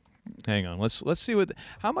make? Hang on, let's see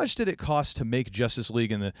how much did it cost to make Justice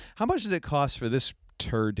League, and how much did it cost for this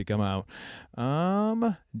turd to come out?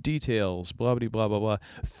 Details, blah blah blah blah blah.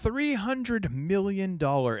 $300 million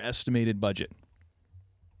estimated budget.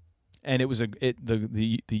 And it was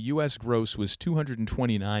the U.S. gross was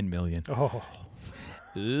 $229 million. Oh,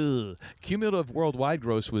 ugh. Cumulative worldwide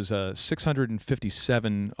gross was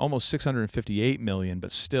 657, almost 658 million.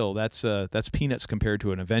 But still, that's peanuts compared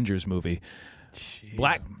to an Avengers movie.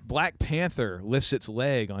 Jeez. Black Panther lifts its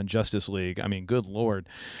leg on Justice League. I mean, good Lord.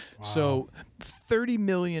 Wow. So $30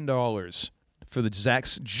 million for the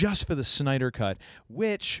just for the Snyder cut,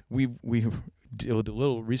 which we did a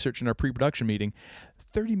little research in our pre-production meeting.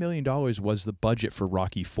 $30 million was the budget for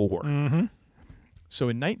Rocky IV. Mm-hmm. So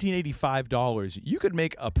in 1985 dollars, you could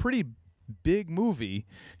make a pretty big movie.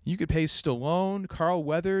 You could pay Stallone, Carl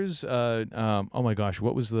Weathers. Oh my gosh,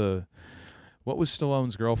 what was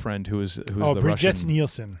Stallone's girlfriend? Who was the Brigitte Russian?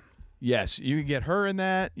 Nielsen. Yes, you can get her in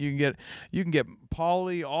that. You can get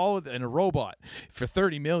Paulie and a robot for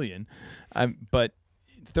 $30 million. But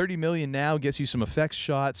 $30 million now gets you some effects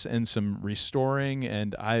shots and some restoring,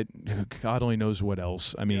 and God only knows what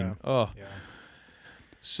else. I mean, Yeah.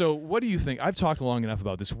 So what do you think? I've talked long enough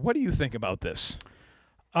about this. What do you think about this?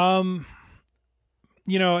 In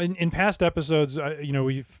past episodes,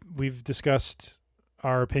 we've discussed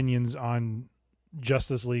our opinions on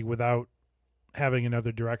Justice League without having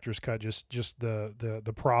another director's cut. Just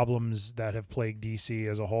the problems that have plagued DC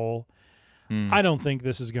as a whole. I don't think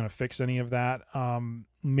this is going to fix any of that.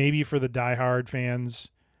 Maybe for the diehard fans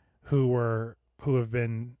who have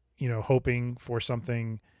been, hoping for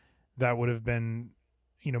something that would have been,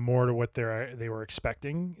 more to what they were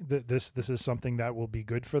expecting. This is something that will be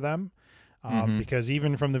good for them, because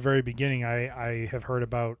even from the very beginning, I have heard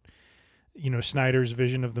about, Snyder's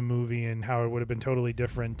vision of the movie and how it would have been totally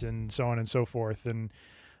different and so on and so forth. And,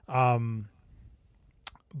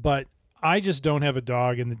 but I just don't have a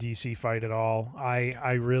dog in the DC fight at all.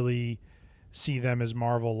 I really see them as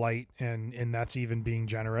Marvel light, and that's even being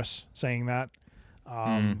generous saying that.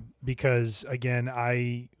 Because again,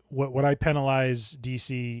 what I penalize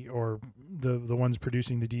DC or the ones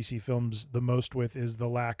producing the DC films the most with is the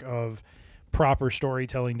lack of proper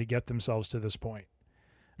storytelling to get themselves to this point.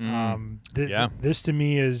 This to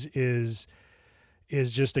me is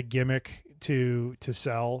just a gimmick to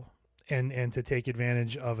sell and to take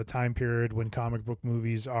advantage of a time period when comic book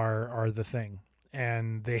movies are the thing,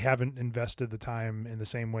 and they haven't invested the time in the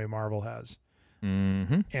same way Marvel has.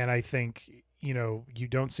 Mm-hmm. And I think, you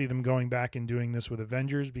don't see them going back and doing this with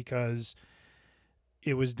Avengers because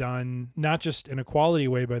it was done not just in a quality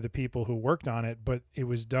way by the people who worked on it, but it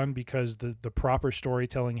was done because the proper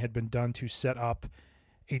storytelling had been done to set up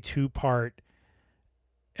a 2-part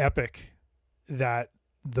epic that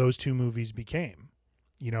those two movies became.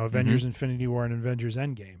 Avengers Infinity War and Avengers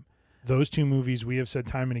Endgame. Those two movies, we have said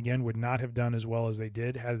time and again, would not have done as well as they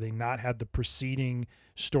did had they not had the preceding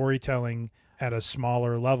storytelling at a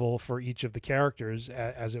smaller level for each of the characters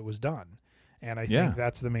as it was done. And I think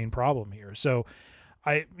that's the main problem here. So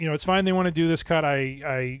it's fine they want to do this cut.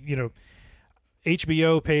 HBO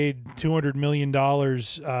paid $200 million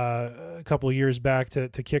a couple of years back to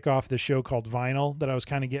kick off the show called Vinyl that I was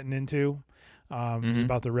kind of getting into. It was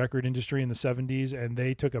about the record industry in the 70s, and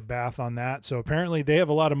they took a bath on that. So apparently they have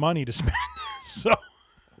a lot of money to spend. So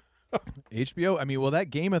HBO, I mean, well,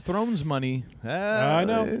 that Game of Thrones money. I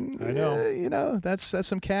know. That's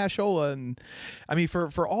some cashola, and I mean,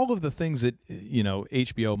 for all of the things that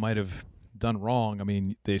HBO might have done wrong, I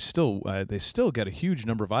mean, they still get a huge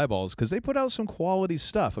number of eyeballs because they put out some quality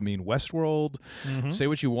stuff. I mean, Westworld, say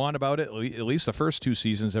what you want about it, at least the first 2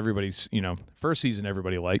 seasons, first season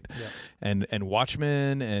everybody liked, and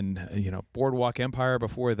Watchmen, and Boardwalk Empire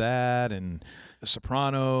before that, and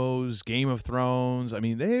Sopranos, Game of Thrones. I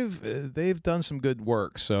mean, they've done some good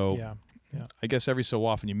work. So I guess every so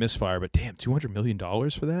often you misfire, but damn, $200 million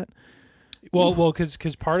for that. Well,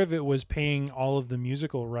 because part of it was paying all of the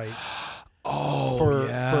musical rights.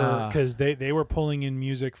 Because they were pulling in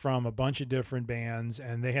music from a bunch of different bands,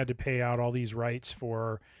 and they had to pay out all these rights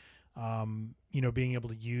for, being able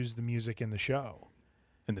to use the music in the show.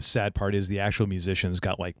 And the sad part is the actual musicians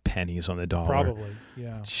got like pennies on the dollar. Probably,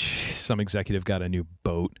 yeah. Some executive got a new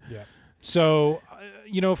boat. Yeah. So,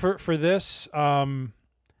 for this, I'm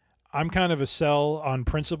kind of a sell on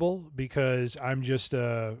principle because I'm just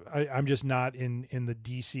not in the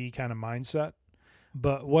DC kind of mindset.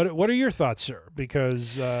 But what are your thoughts, sir?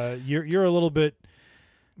 Because you're a little bit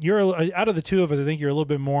You're out of the two of us. I think you're a little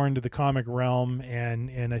bit more into the comic realm,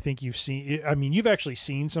 and I think you've seen. I mean, you've actually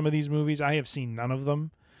seen some of these movies. I have seen none of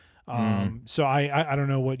them. So I don't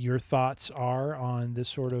know what your thoughts are on this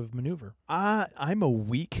sort of maneuver. I'm a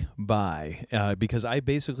weak buy because I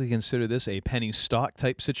basically consider this a penny stock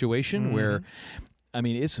type situation where, I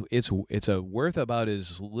mean, it's a worth about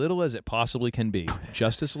as little as it possibly can be.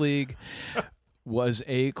 Justice League was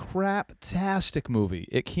a craptastic movie.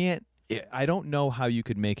 I don't know how you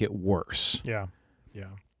could make it worse. Yeah.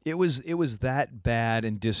 It was that bad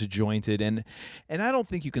and disjointed, and I don't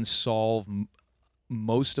think you can solve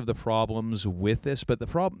most of the problems with this. But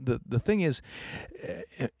the thing is,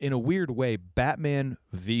 in a weird way, Batman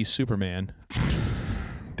v Superman.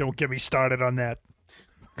 Don't get me started on that.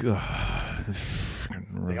 God,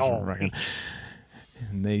 they all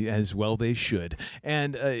and they should,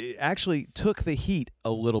 and actually took the heat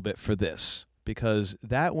a little bit for this. Because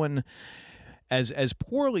that one, as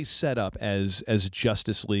poorly set up as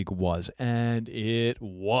Justice League was, and it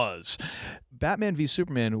was, Batman v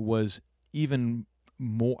Superman was even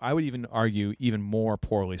more, I would even argue, even more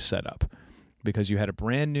poorly set up. Because you had a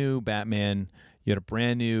brand new Batman, you had a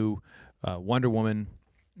brand new Wonder Woman,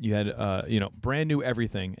 you had brand new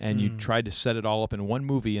everything, and you tried to set it all up in one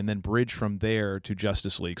movie and then bridge from there to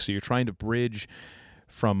Justice League. So you're trying to bridge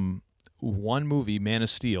from one movie, Man of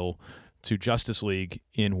Steel, to Justice League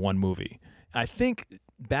in one movie. I think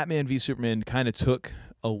Batman v Superman kind of took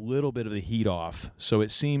a little bit of the heat off. So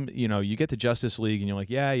it seemed, you get to Justice League and you're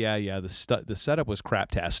like, yeah, the setup was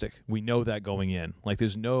craptastic. We know that going in. Like,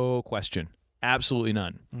 there's no question. Absolutely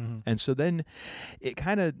none. And so then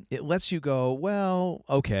it lets you go, well,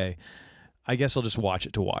 okay, I guess I'll just watch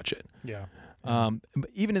it to watch it. Yeah.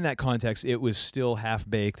 But even in that context, it was still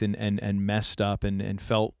half-baked and messed up and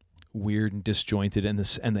felt weird and disjointed, and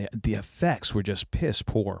the effects were just piss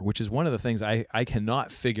poor, which is one of the things I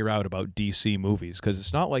cannot figure out about DC movies, because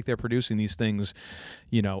it's not like they're producing these things,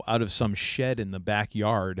 out of some shed in the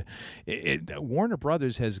backyard. Warner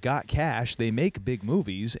Brothers has got cash; they make big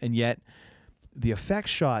movies, and yet the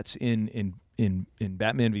effects shots in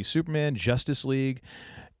Batman v Superman, Justice League,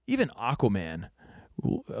 even Aquaman.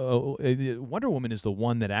 Wonder Woman is the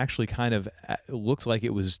one that actually kind of looks like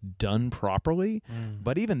it was done properly,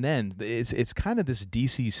 but even then, it's kind of this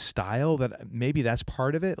DC style that maybe that's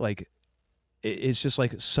part of it. Like, it's just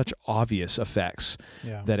like such obvious effects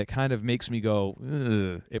that it kind of makes me go,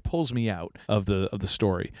 ugh. It pulls me out of the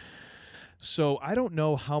story. So I don't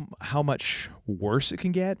know how much worse it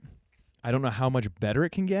can get. I don't know how much better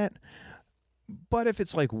it can get. But if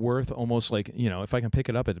it's like worth almost like, if I can pick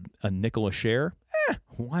it up at a nickel a share,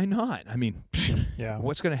 why not? I mean,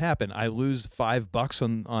 what's going to happen? I lose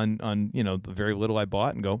 $5 on the very little I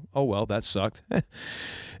bought and go, oh, well, that sucked.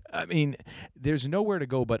 I mean, there's nowhere to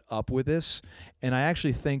go but up with this. And I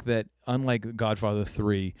actually think that, unlike Godfather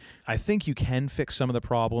 3, I think you can fix some of the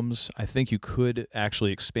problems. I think you could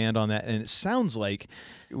actually expand on that. And it sounds like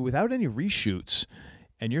without any reshoots,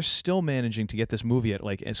 and you're still managing to get this movie at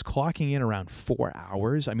it's clocking in around 4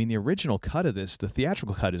 hours. I mean, the original cut of this, the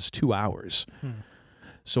theatrical cut, is 2 hours.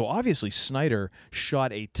 So obviously Snyder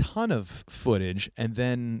shot a ton of footage, and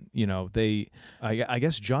then I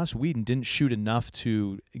guess Joss Whedon didn't shoot enough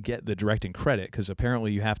to get the directing credit, because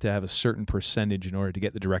apparently you have to have a certain percentage in order to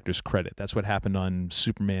get the director's credit. That's what happened on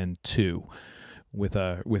Superman 2 with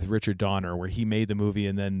Richard Donner, where he made the movie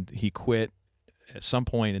and then he quit at some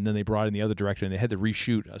point, and then they brought in the other director, and they had to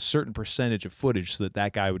reshoot a certain percentage of footage so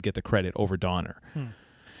that guy would get the credit over Donner.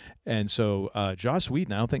 And so Joss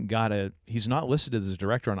Whedon, I don't think he's not listed as a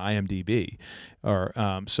director on IMDb, or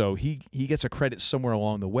so he gets a credit somewhere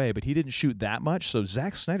along the way, but he didn't shoot that much. So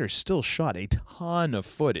Zack Snyder still shot a ton of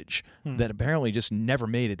footage that apparently just never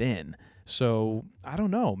made it in. So I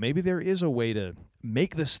don't know. Maybe there is a way to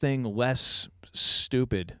make this thing less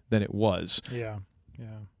stupid than it was. Yeah.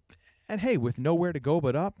 And hey, with nowhere to go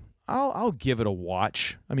but up, I'll give it a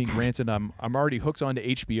watch. I mean, granted, I'm already hooked onto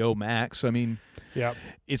HBO Max. I mean,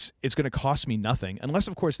 it's going to cost me nothing, unless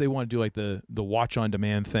of course they want to do like the watch on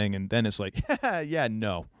demand thing, and then it's like,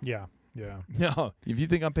 no. Yeah. No, if you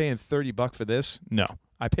think I'm paying $30 for this, no.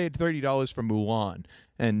 I paid $30 for Mulan,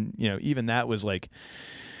 and even that was like,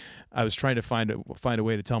 I was trying to find a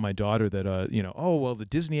way to tell my daughter that oh well, the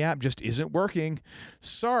Disney app just isn't working.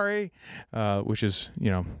 Sorry, which is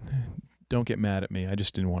don't get mad at me. I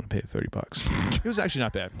just didn't want to pay $30. It was actually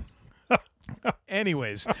not bad.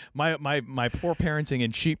 Anyways, my poor parenting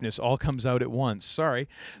and cheapness all comes out at once. Sorry.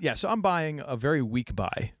 Yeah, so I'm buying a very weak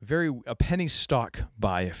buy, a penny stock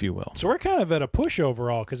buy, if you will. So we're kind of at a push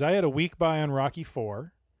overall, because I had a weak buy on Rocky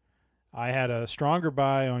IV. I had a stronger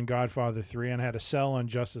buy on Godfather 3, and I had a sell on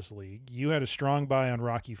Justice League. You had a strong buy on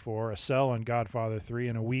Rocky 4, a sell on Godfather 3,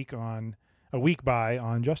 and a weak buy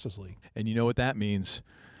on Justice League. And you know what that means?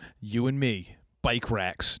 You and me, bike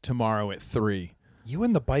racks tomorrow at 3. You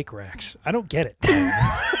and the bike racks. I don't get it.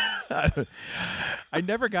 I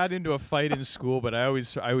never got into a fight in school, but I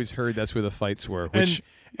always heard that's where the fights were. Which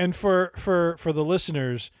and for the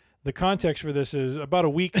listeners, the context for this is about a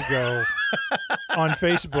week ago on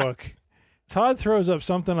Facebook, Todd throws up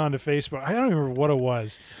something onto Facebook. I don't even remember what it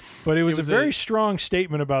was, but it was a very strong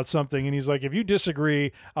statement about something. And he's like, if you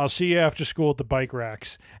disagree, I'll see you after school at the bike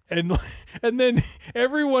racks. And then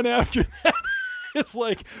everyone after that is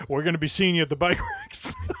like, we're going to be seeing you at the bike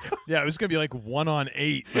racks. Yeah, it was going to be like 1 on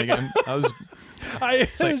 8. Like it was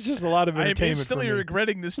just a lot of entertainment. I'm instantly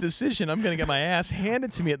regretting this decision. I'm going to get my ass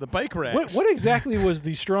handed to me at the bike racks. What exactly was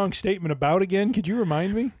the strong statement about again? Could you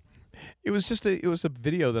remind me? It was just a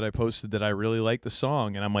video that I posted that I really liked the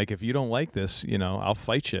song, and I'm like, if you don't like this, I'll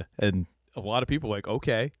fight you. And a lot of people were like,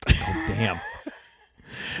 okay. Damn.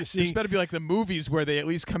 This better be like the movies where they at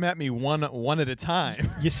least come at me one at a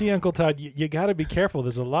time. You see, Uncle Todd, you got to be careful.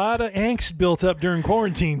 There's a lot of angst built up during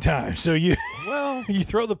quarantine time. So you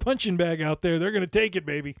throw the punching bag out there, they're going to take it,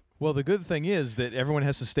 baby. Well, the good thing is that everyone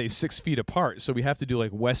has to stay 6 feet apart. So we have to do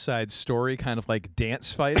like West Side Story, kind of like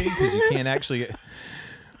dance fighting, because you can't actually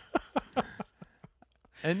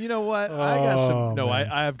And you know what?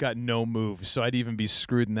 I've got no moves, so I'd even be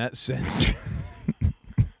screwed in that sense.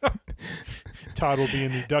 Todd will be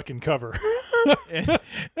in the duck and cover.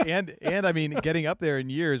 and I mean, getting up there in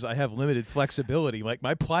years, I have limited flexibility. Like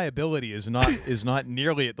my pliability is not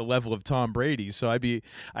nearly at the level of Tom Brady. So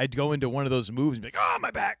I'd go into one of those moves and be like, oh,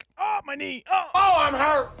 my back, oh, my knee, oh, I'm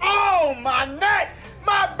hurt, oh, my neck,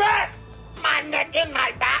 my back, my neck and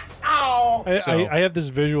my back, oh. I have this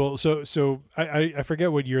visual. So I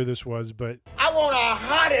forget what year this was, but I want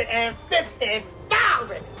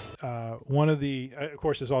 150,000. One of the, of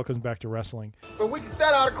course, this all comes back to wrestling. But we can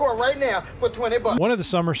start out of court right now for $20. One of the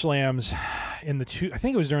SummerSlams I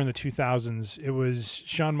think it was during the 2000s. It was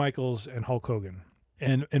Shawn Michaels and Hulk Hogan,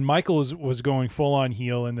 and Michaels was going full on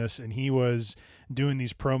heel in this, and he was doing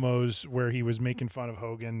these promos where he was making fun of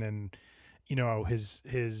Hogan, and he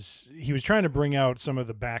was trying to bring out some of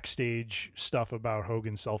the backstage stuff about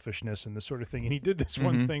Hogan's selfishness and this sort of thing, and he did this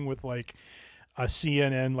one thing with like a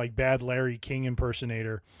CNN like Bad Larry King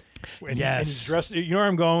impersonator. And he's dressed. You know where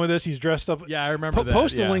I'm going with this? He's dressed up. Yeah, I remember that.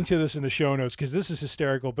 Post a link to this in the show notes because this is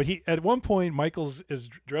hysterical. But at one point, Michaels is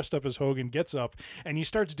dressed up as Hogan, gets up, and he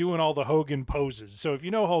starts doing all the Hogan poses. So if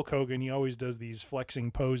you know Hulk Hogan, he always does these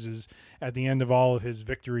flexing poses at the end of all of his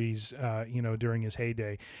victories, during his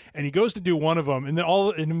heyday. And he goes to do one of them, and then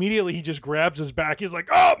immediately he just grabs his back. He's like,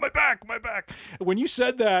 "Oh, my back, my back!" When you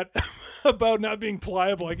said that about not being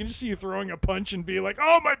pliable, I can just see you throwing a punch and be like,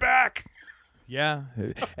 "Oh, my back." Yeah,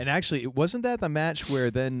 and actually, it wasn't that the match where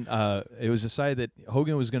then it was decided that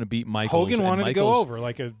Hogan was going to beat Michaels. Hogan wanted to go over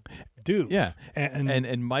like a dude. Yeah,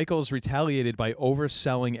 and Michaels retaliated by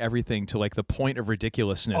overselling everything to like the point of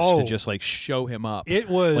ridiculousness to just like show him up. It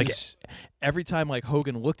was like every time like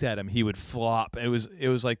Hogan looked at him, he would flop. It was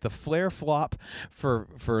like the Flair flop for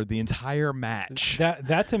the entire match.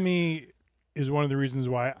 That to me is one of the reasons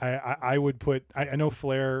why I would put. I know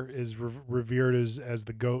Flair is revered as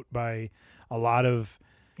the GOAT by a lot of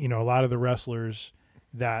the wrestlers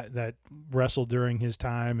that wrestled during his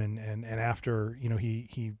time and after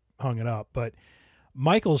he hung it up. But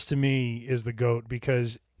Michaels to me is the GOAT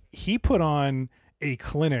because he put on a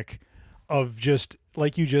clinic of just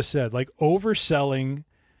like you just said, like overselling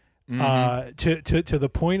to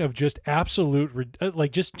the point of just absolute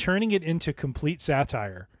like just turning it into complete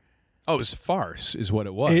satire. Oh, it was farce, is what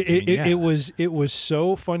it was. It was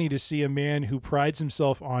so funny to see a man who prides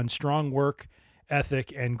himself on strong work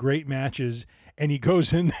ethic and great matches, and he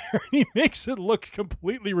goes in there and he makes it look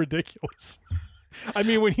completely ridiculous. I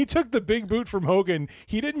mean, when he took the big boot from Hogan,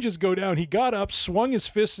 he didn't just go down. He got up, swung his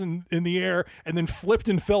fists in the air, and then flipped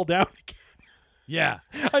and fell down again. Yeah.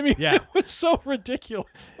 I mean, it was so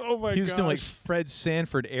ridiculous. Oh, my God. He was doing like Fred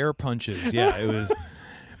Sanford air punches. Yeah, it was...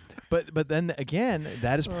 But then again,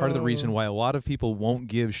 that is part of the reason why a lot of people won't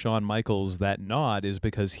give Shawn Michaels that nod is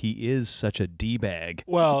because he is such a D-bag.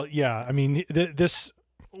 Well, yeah. I mean,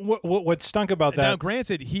 what stunk about that? Now,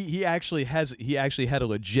 granted, he actually had a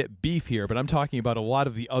legit beef here, but I'm talking about a lot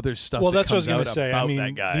of the other stuff. Well, that's what I was going to say. I mean,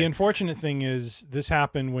 that guy. The unfortunate thing is this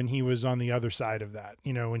happened when he was on the other side of that.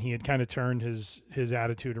 When he had kind of turned his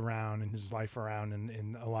attitude around and his life around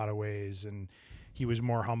in a lot of ways, and he was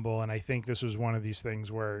more humble, and I think this was one of these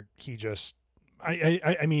things where he just,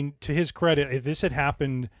 I mean, to his credit, if this had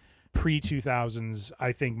happened pre-2000s,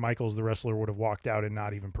 I think Michaels the wrestler would have walked out and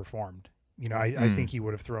not even performed. You know, I think he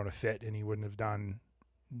would have thrown a fit and he wouldn't have done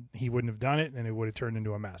it, and it would have turned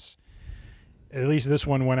into a mess. At least this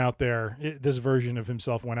one went out there. This version of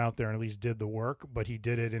himself went out there and at least did the work, but he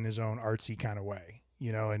did it in his own artsy kind of way,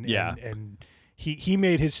 you know. And he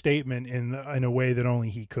made his statement in a way that only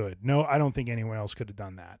he could. No, I don't think anyone else could have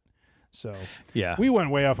done that. So yeah, we went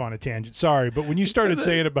way off on a tangent. Sorry, but when you started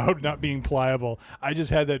saying about not being pliable, I just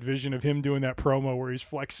had that vision of him doing that promo where he's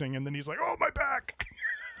flexing and then he's like, "Oh, my back."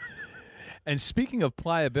 And speaking of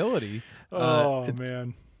pliability,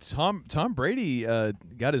 man. Tom Brady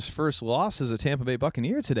got his first loss as a Tampa Bay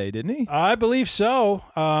Buccaneer today, didn't he? I believe so.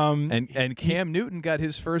 And Cam Newton got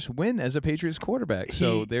his first win as a Patriots quarterback.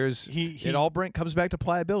 So it all comes back to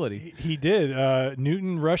pliability. He did.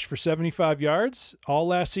 Newton rushed for 75 yards all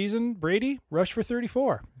last season. Brady rushed for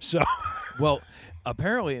 34. So, well,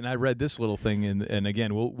 apparently, and I read this little thing, and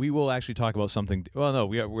again, we will actually talk about something. Well, no,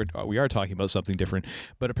 we are talking about something different.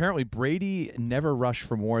 But apparently, Brady never rushed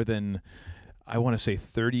for more than, I want to say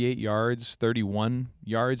 38 yards, 31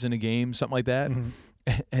 yards in a game, something like that. Mm-hmm.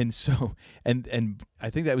 And so, and I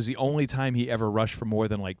think that was the only time he ever rushed for more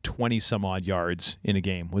than like 20 some odd yards in a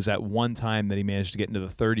game, was that one time that he managed to get into the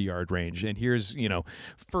 30-yard range. And here's,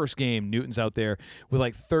 first game, Newton's out there with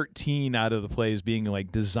like 13 out of the plays being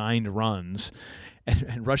like designed runs,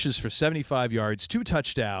 and rushes for 75 yards, 2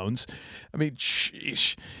 touchdowns. I mean,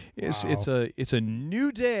 sheesh. It's a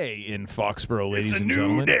new day in Foxborough, ladies and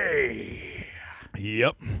gentlemen. It's a new day.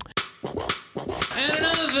 Yep. And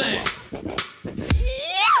another thing.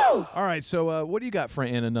 All right, so what do you got for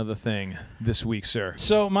And Another Thing this week, sir?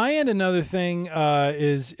 So my And Another Thing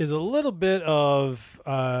is a little bit of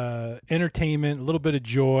entertainment, a little bit of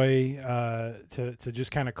joy to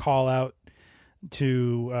just kind of call out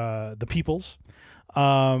to the peoples.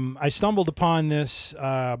 I stumbled upon this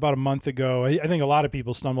about a month ago. I think a lot of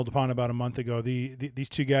people stumbled upon it about a month ago. These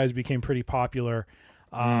two guys became pretty popular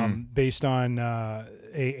based on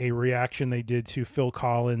a reaction they did to Phil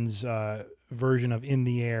Collins' version of In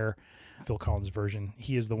the Air. Phil Collins' version.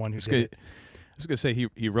 He is the one who did it. I was going to say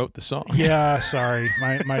he wrote the song. Yeah, sorry,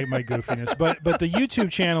 my goofiness. But the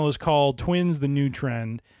YouTube channel is called Twins: The New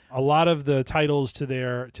Trend. A lot of the titles to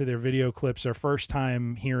their video clips are first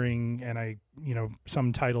time hearing, and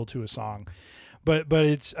some title to a song. But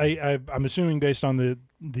it's I'm assuming based on the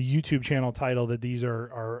YouTube channel title that these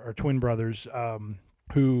are twin brothers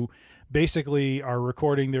who basically are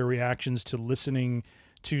recording their reactions to listening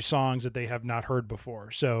to songs that they have not heard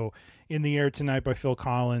before. So In the Air Tonight by Phil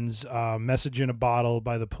Collins, Message in a Bottle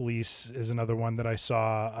by The Police is another one that I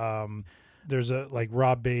saw. There's a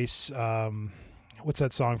Rob Bass, what's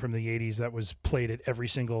that song from the 80s that was played at every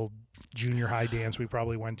single junior high dance we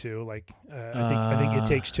probably went to? I think It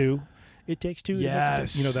Takes Two. It Takes Two.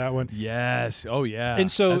 Yes. You know that one? Yes. Oh, yeah.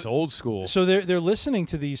 And so that's old school. So they're listening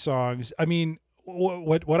to these songs. I mean,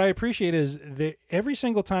 what I appreciate is that every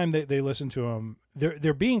single time they listen to them,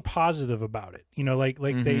 they're being positive about it.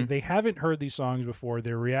 They haven't heard these songs before.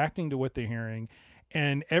 They're reacting to what they're hearing,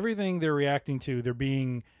 and everything they're reacting to, they're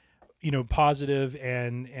being, positive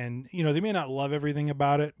and they may not love everything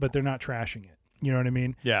about it, but they're not trashing it. You know what I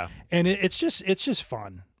mean? Yeah. And it's just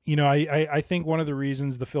fun. I think one of the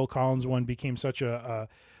reasons the Phil Collins one became such a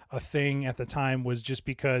thing at the time was just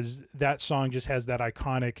because that song just has that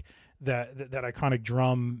iconic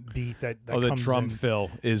drum beat that the comes drum in fill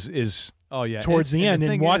is towards the end,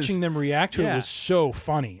 and watching them react to it yeah. was so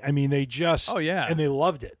funny. I mean, they just and they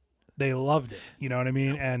loved it. They loved it. You know what I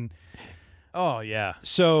mean? And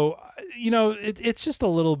so it's just a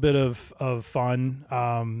little bit of fun.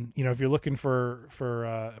 If you're looking for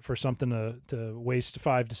something to waste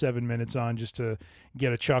 5 to 7 minutes on, just to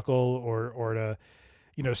get a chuckle or to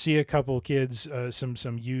see a couple kids,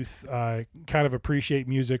 some youth, kind of appreciate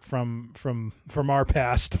music from our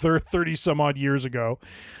past 30 some odd years ago.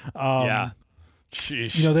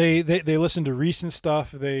 Sheesh. They listen to recent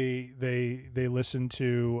stuff. They listen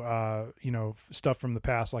to stuff from the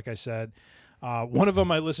past. Like I said, one of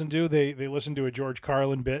them I listened to. They listened to a George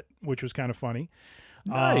Carlin bit, which was kind of funny.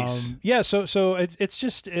 Nice. So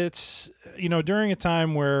it's during a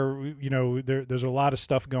time where there's a lot of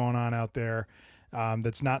stuff going on out there.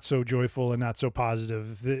 That's not so joyful and not so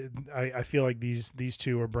positive. I feel like these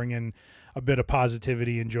two are bringing a bit of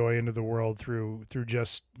positivity and joy into the world through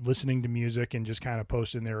just listening to music and just kind of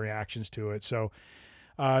posting their reactions to it. So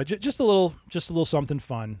just a little something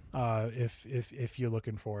fun if you're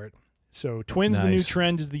looking for it. So Twins: The New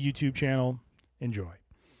Trend is the YouTube channel. Enjoy.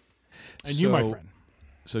 And you, my friend.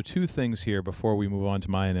 So 2 things here before we move on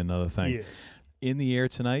to mine and another thing. Yes. In the Air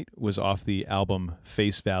Tonight was off the album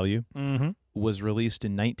Face Value. Mm-hmm. was released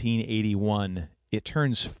in 1981. It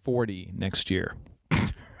turns 40 next year.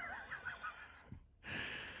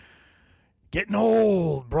 Getting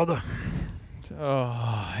old, brother.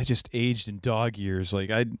 Oh, I just aged in dog years. Like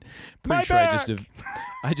I'm My pretty sure back!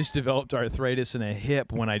 I just developed arthritis in a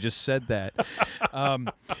hip when I just said that.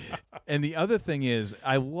 And the other thing is,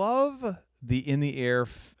 I love the In the Air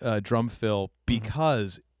drum fill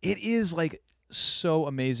because it is like so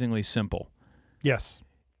amazingly simple. Yes,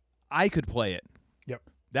 I could play it. Yep.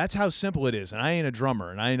 That's how simple it is. And I ain't a drummer,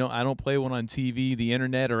 and I don't play one on TV, the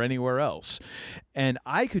internet, or anywhere else. And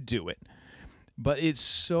I could do it. But it's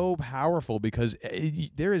so powerful because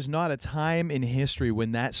there is not a time in history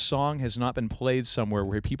when that song has not been played somewhere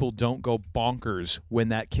where people don't go bonkers when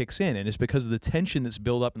that kicks in. And it's because of the tension that's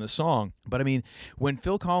built up in the song. But I mean, when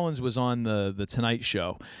Phil Collins was on the Tonight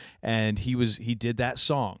Show and he did that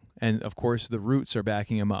song, and of course the Roots are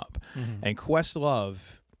backing him up. And Questlove,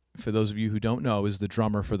 for those of you who don't know, is the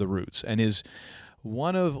drummer for the Roots and is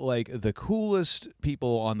one of like the coolest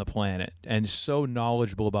people on the planet and so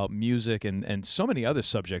knowledgeable about music and so many other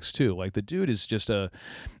subjects too. Like the dude is just a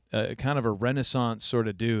kind of a Renaissance sort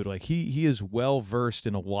of dude. Like he is well versed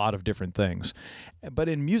in a lot of different things, but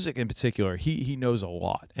in music in particular, he knows a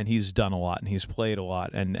lot and he's done a lot and he's played a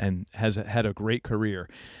lot and has had a great career.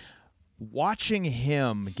 Watching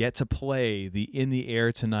him get to play the In the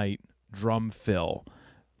Air Tonight drum fill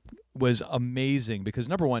was amazing because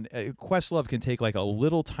number one, Questlove can take like a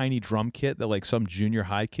little tiny drum kit that like some junior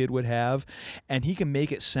high kid would have, and he can make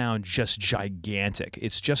it sound just gigantic.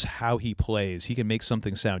 It's just how he plays. He can make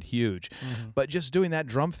something sound huge. But just doing that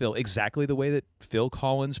drum fill exactly the way that Phil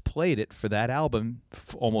Collins played it for that album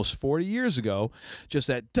almost 40 years ago, just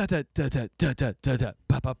that da da da da da da da da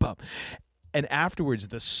pa pa pa, and afterwards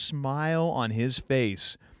the smile on his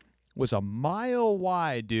face was a mile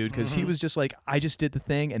wide, dude, because he was just like, I just did the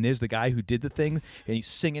thing, and there's the guy who did the thing, and he's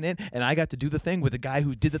singing it, and I got to do the thing with the guy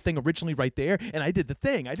who did the thing originally right there, and I did the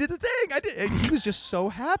thing. And he was just so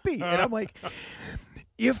happy. And I'm like,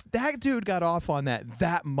 if that dude got off on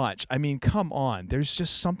that much, I mean, come on. There's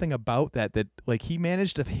just something about that like he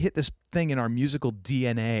managed to hit this thing in our musical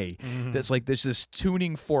DNA that's like there's this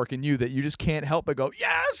tuning fork in you that you just can't help but go,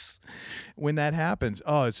 yes, when that happens.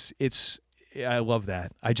 Oh, it's I love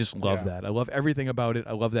that. I just love that. I love everything about it.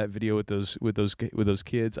 I love that video with those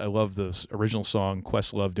kids. I love the original song,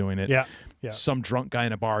 Questlove doing it. Yeah. Some drunk guy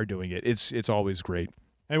in a bar doing it. It's always great.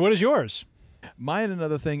 And what is yours? Mine,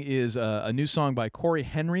 another thing, is a new song by Corey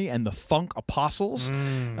Henry and the Funk Apostles.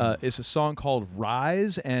 It's a song called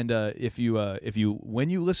Rise, and if you when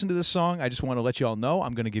you listen to this song, I just want to let you all know,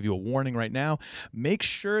 I'm going to give you a warning right now. Make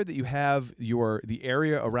sure that you have the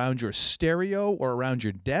area around your stereo or around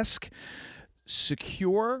your desk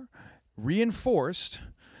secure, reinforced.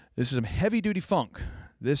 This is some heavy-duty funk.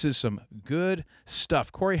 This is some good stuff.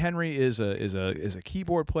 Corey Henry is a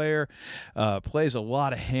keyboard player, plays a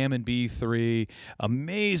lot of Hammond B3.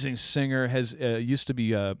 Amazing singer. Has used to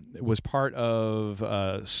be was part of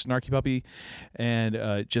Snarky Puppy,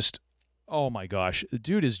 and just. Oh my gosh, the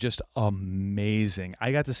dude is just amazing.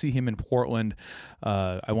 I got to see him in Portland,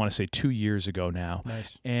 I want to say 2 years ago now.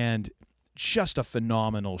 Nice. And just a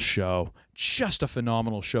phenomenal show.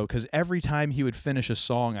 Because every time he would finish a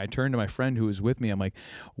song, I turned to my friend who was with me. I'm like,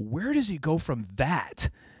 where does he go from that?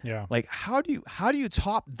 Yeah. Like, how do you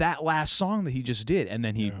top that last song that he just did? And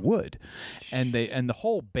then he would. And the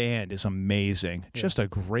whole band is amazing. Just a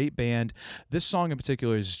great band. This song in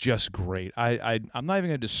particular is just great. I'm not even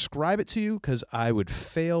going to describe it to you because I would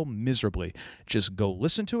fail miserably. Just go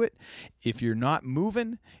listen to it. If you're not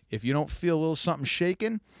moving, if you don't feel a little something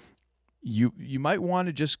shaking, you might want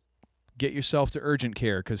to just get yourself to urgent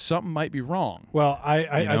care because something might be wrong. Well,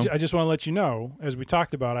 I just want to let you know, as we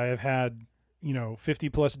talked about, I have had 50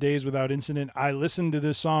 plus days without incident. I listened to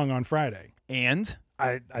this song on Friday, and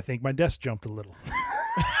I think my desk jumped a little.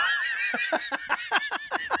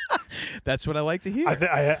 That's what I like to hear.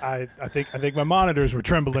 I think my monitors were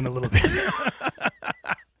trembling a little bit.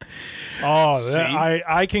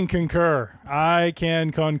 I can concur. I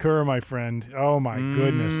can concur, my friend. Oh, my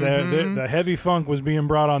goodness. The heavy funk was being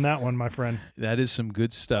brought on that one, my friend. That is some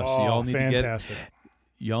good stuff. So y'all need fantastic.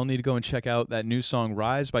 Y'all need to go and check out that new song,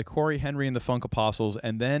 Rise, by Corey Henry and the Funk Apostles.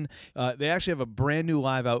 And then they actually have a brand new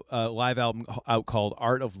live album out called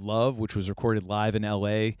Art of Love, which was recorded live in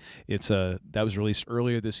L.A. That was released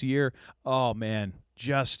earlier this year. Oh, man,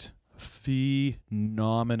 just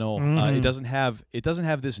phenomenal. It doesn't have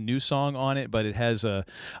this new song on it, but it has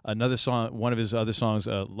another song, one of his other songs,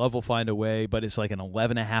 Love Will Find a Way, but it's like an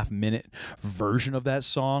 11.5 minute version of that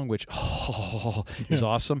song, which is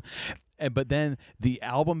awesome. but then the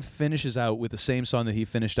album finishes out with the same song that he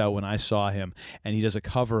finished out when I saw him, and he does a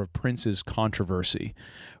cover of Prince's Controversy,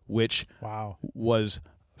 which was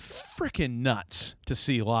freaking nuts to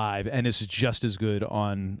see live, and it's just as good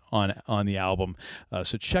on the album.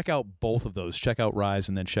 So check out both of those. Check out Rise,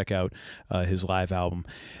 and then check out his live album,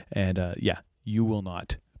 and you will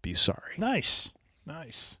not be sorry. Nice.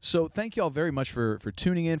 So thank you all very much for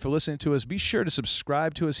tuning in, for listening to us. Be sure to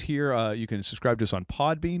subscribe to us here. You can subscribe to us on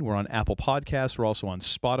Podbean. We're on Apple Podcasts. We're also on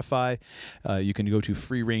Spotify. You can go to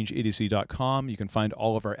freerangeidiocy.com. You can find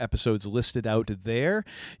all of our episodes listed out there.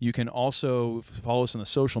 You can also follow us on the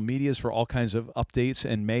social medias for all kinds of updates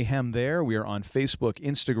and mayhem there. We are on Facebook,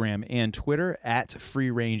 Instagram, and Twitter at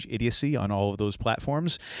Free Range Idiocy on all of those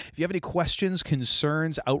platforms. If you have any questions,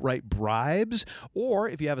 concerns, outright bribes, or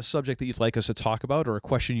if you have a subject that you'd like us to talk about or a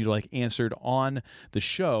question you'd like answered on the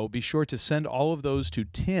show, be sure to send all of those to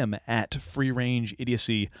Tim at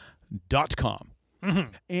freerangeidiocy.com.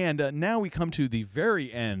 Mm-hmm. And now we come to the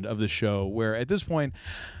very end of the show, where at this point,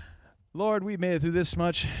 Lord, we made it through this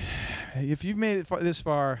much. If you've made it this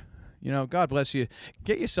far, God bless you.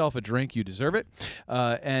 Get yourself a drink. You deserve it.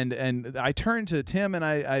 And I turned to Tim and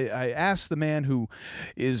I asked the man who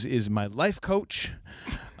is my life coach.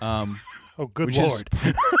 Oh, good which Lord.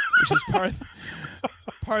 Which is part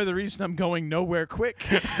of the reason I'm going nowhere quick.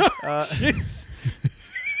 Jeez.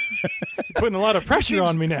 Putting a lot of pressure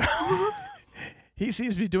on me now. He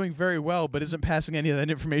seems to be doing very well, but isn't passing any of that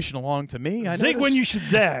information along to me. Zig when you should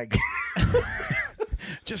zag.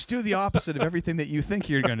 Just do the opposite of everything that you think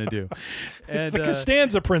you're going to do. It's the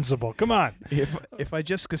Costanza principle. Come on. If I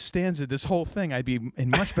just Costanza this whole thing, I'd be in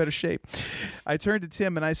much better shape. I turn to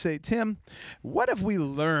Tim and I say, Tim, what have we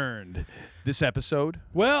learned this episode?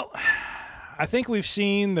 Well, I think we've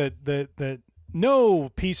seen that no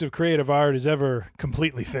piece of creative art is ever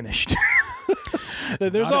completely finished.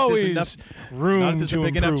 There's always room not if there's to a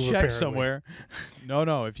big improve, enough check apparently. somewhere.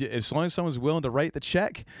 No. As long as someone's willing to write the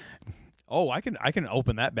check. Oh, I can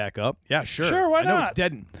open that back up. Yeah, sure. Sure, why I know not? It's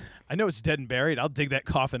dead. I know it's dead and buried. I'll dig that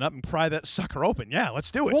coffin up and pry that sucker open. Yeah,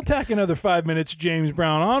 let's do it. We'll tack another 5 minutes James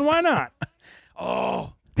Brown on. Why not?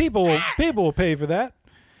 Oh, people will pay for that.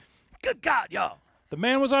 Good God, y'all. The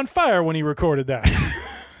man was on fire when he recorded that.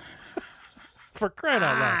 For crying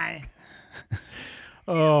out loud.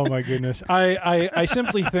 Oh my goodness! I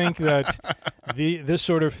simply think that this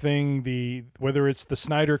sort of thing, whether it's the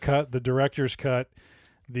Snyder cut, the director's cut,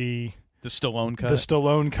 the Stallone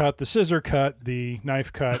cut, the scissor cut, the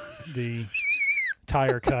knife cut, the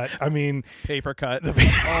tire cut. I mean, paper cut,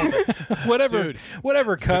 whatever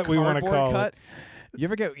cut we want to call it. You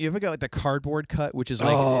ever get like the cardboard cut, which is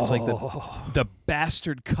like it's like the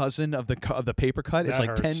bastard cousin of the paper cut. It's That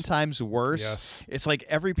like hurts. 10 times worse. Yes. It's like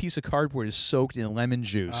every piece of cardboard is soaked in lemon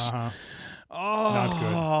juice. Not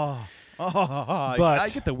But I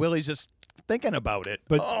get the willies just thinking about it.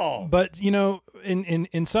 But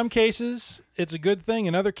in some cases it's a good thing.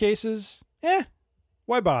 In other cases,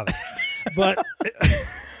 why bother? But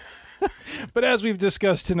as we've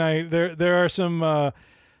discussed tonight, there are some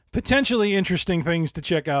potentially interesting things to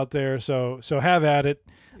check out there. So have at it.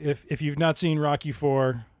 If you've not seen Rocky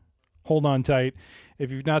IV, hold on tight.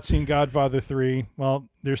 If you've not seen Godfather 3, well,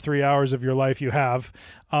 there's 3 hours of your life you have.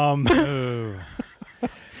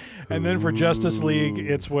 And then for Justice League,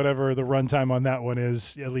 it's whatever the runtime on that one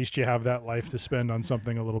is. At least you have that life to spend on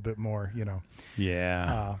something a little bit more,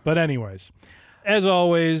 Yeah. But anyways, as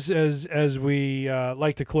always, as we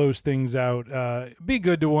like to close things out, be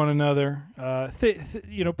good to one another.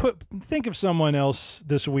 Think of someone else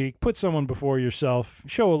this week. Put someone before yourself.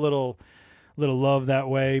 Show a little love that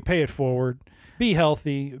way. Pay it forward. Be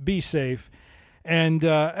healthy. Be safe. And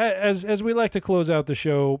as we like to close out the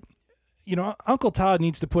show, Uncle Todd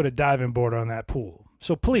needs to put a diving board on that pool.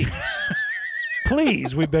 So please,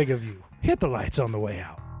 please, we beg of you, hit the lights on the way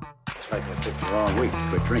out. It's like I took the wrong week to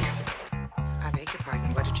quit drinking. I beg your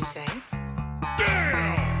pardon, what did you say?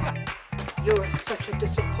 You're such a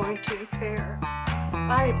disappointing pair.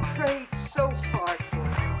 I prayed so hard for you.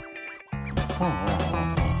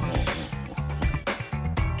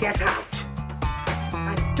 Get out.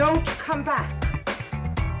 And don't come back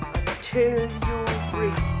until you've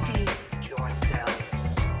redeemed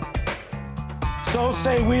yourselves. So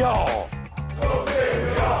say we all. I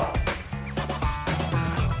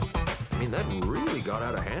mean, that really got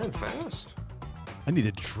out of hand fast. I need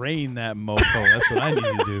to drain that mofo. That's what I need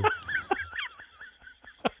to do.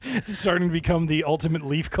 It's starting to become the ultimate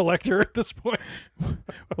leaf collector at this point.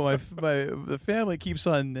 Well, the family keeps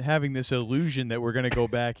on having this illusion that we're going to go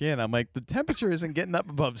back in. I'm like, the temperature isn't getting up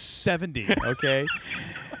above 70, okay?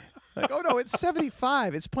 Like, oh no, it's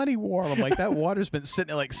 75. It's plenty warm. I'm like, that water's been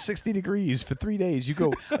sitting at like 60 degrees for 3 days. You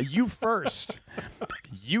go, you first.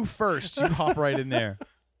 You first. You hop right in there.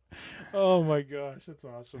 Oh my gosh, that's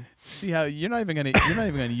awesome. See how you're not even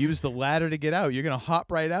gonna use the ladder to get out. You're gonna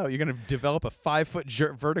hop right out. You're gonna develop a 5-foot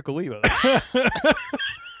vertical leap.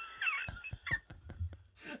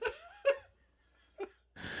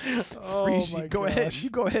 Freeze. my Go gosh. ahead. You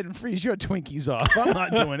go ahead and freeze your Twinkies off. I'm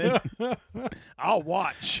not doing it. I'll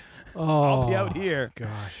watch. I'll be out here.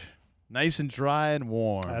 Gosh. Nice and dry and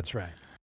warm. That's right.